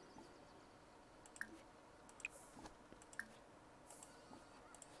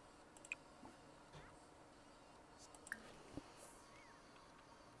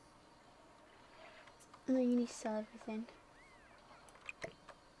 No, you need to sell everything.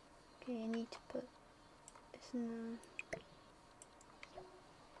 Okay, I need to put this in there.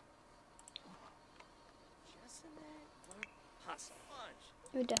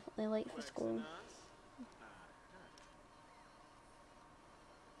 You're definitely late for school.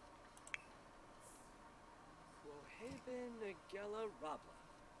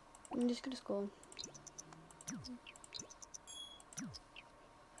 I'm just gonna school.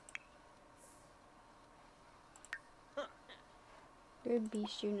 You're a B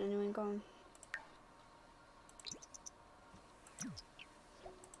student anyway, go on.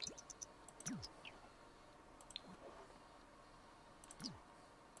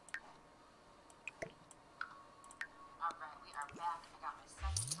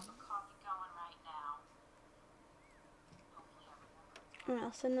 Alright,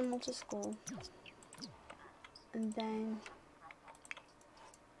 I'll send them all to school. And then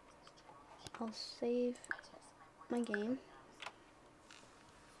I'll save my game.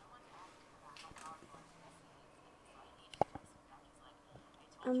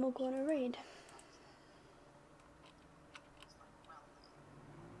 And we'll go on a raid.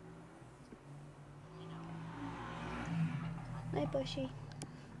 Bye, Bushy.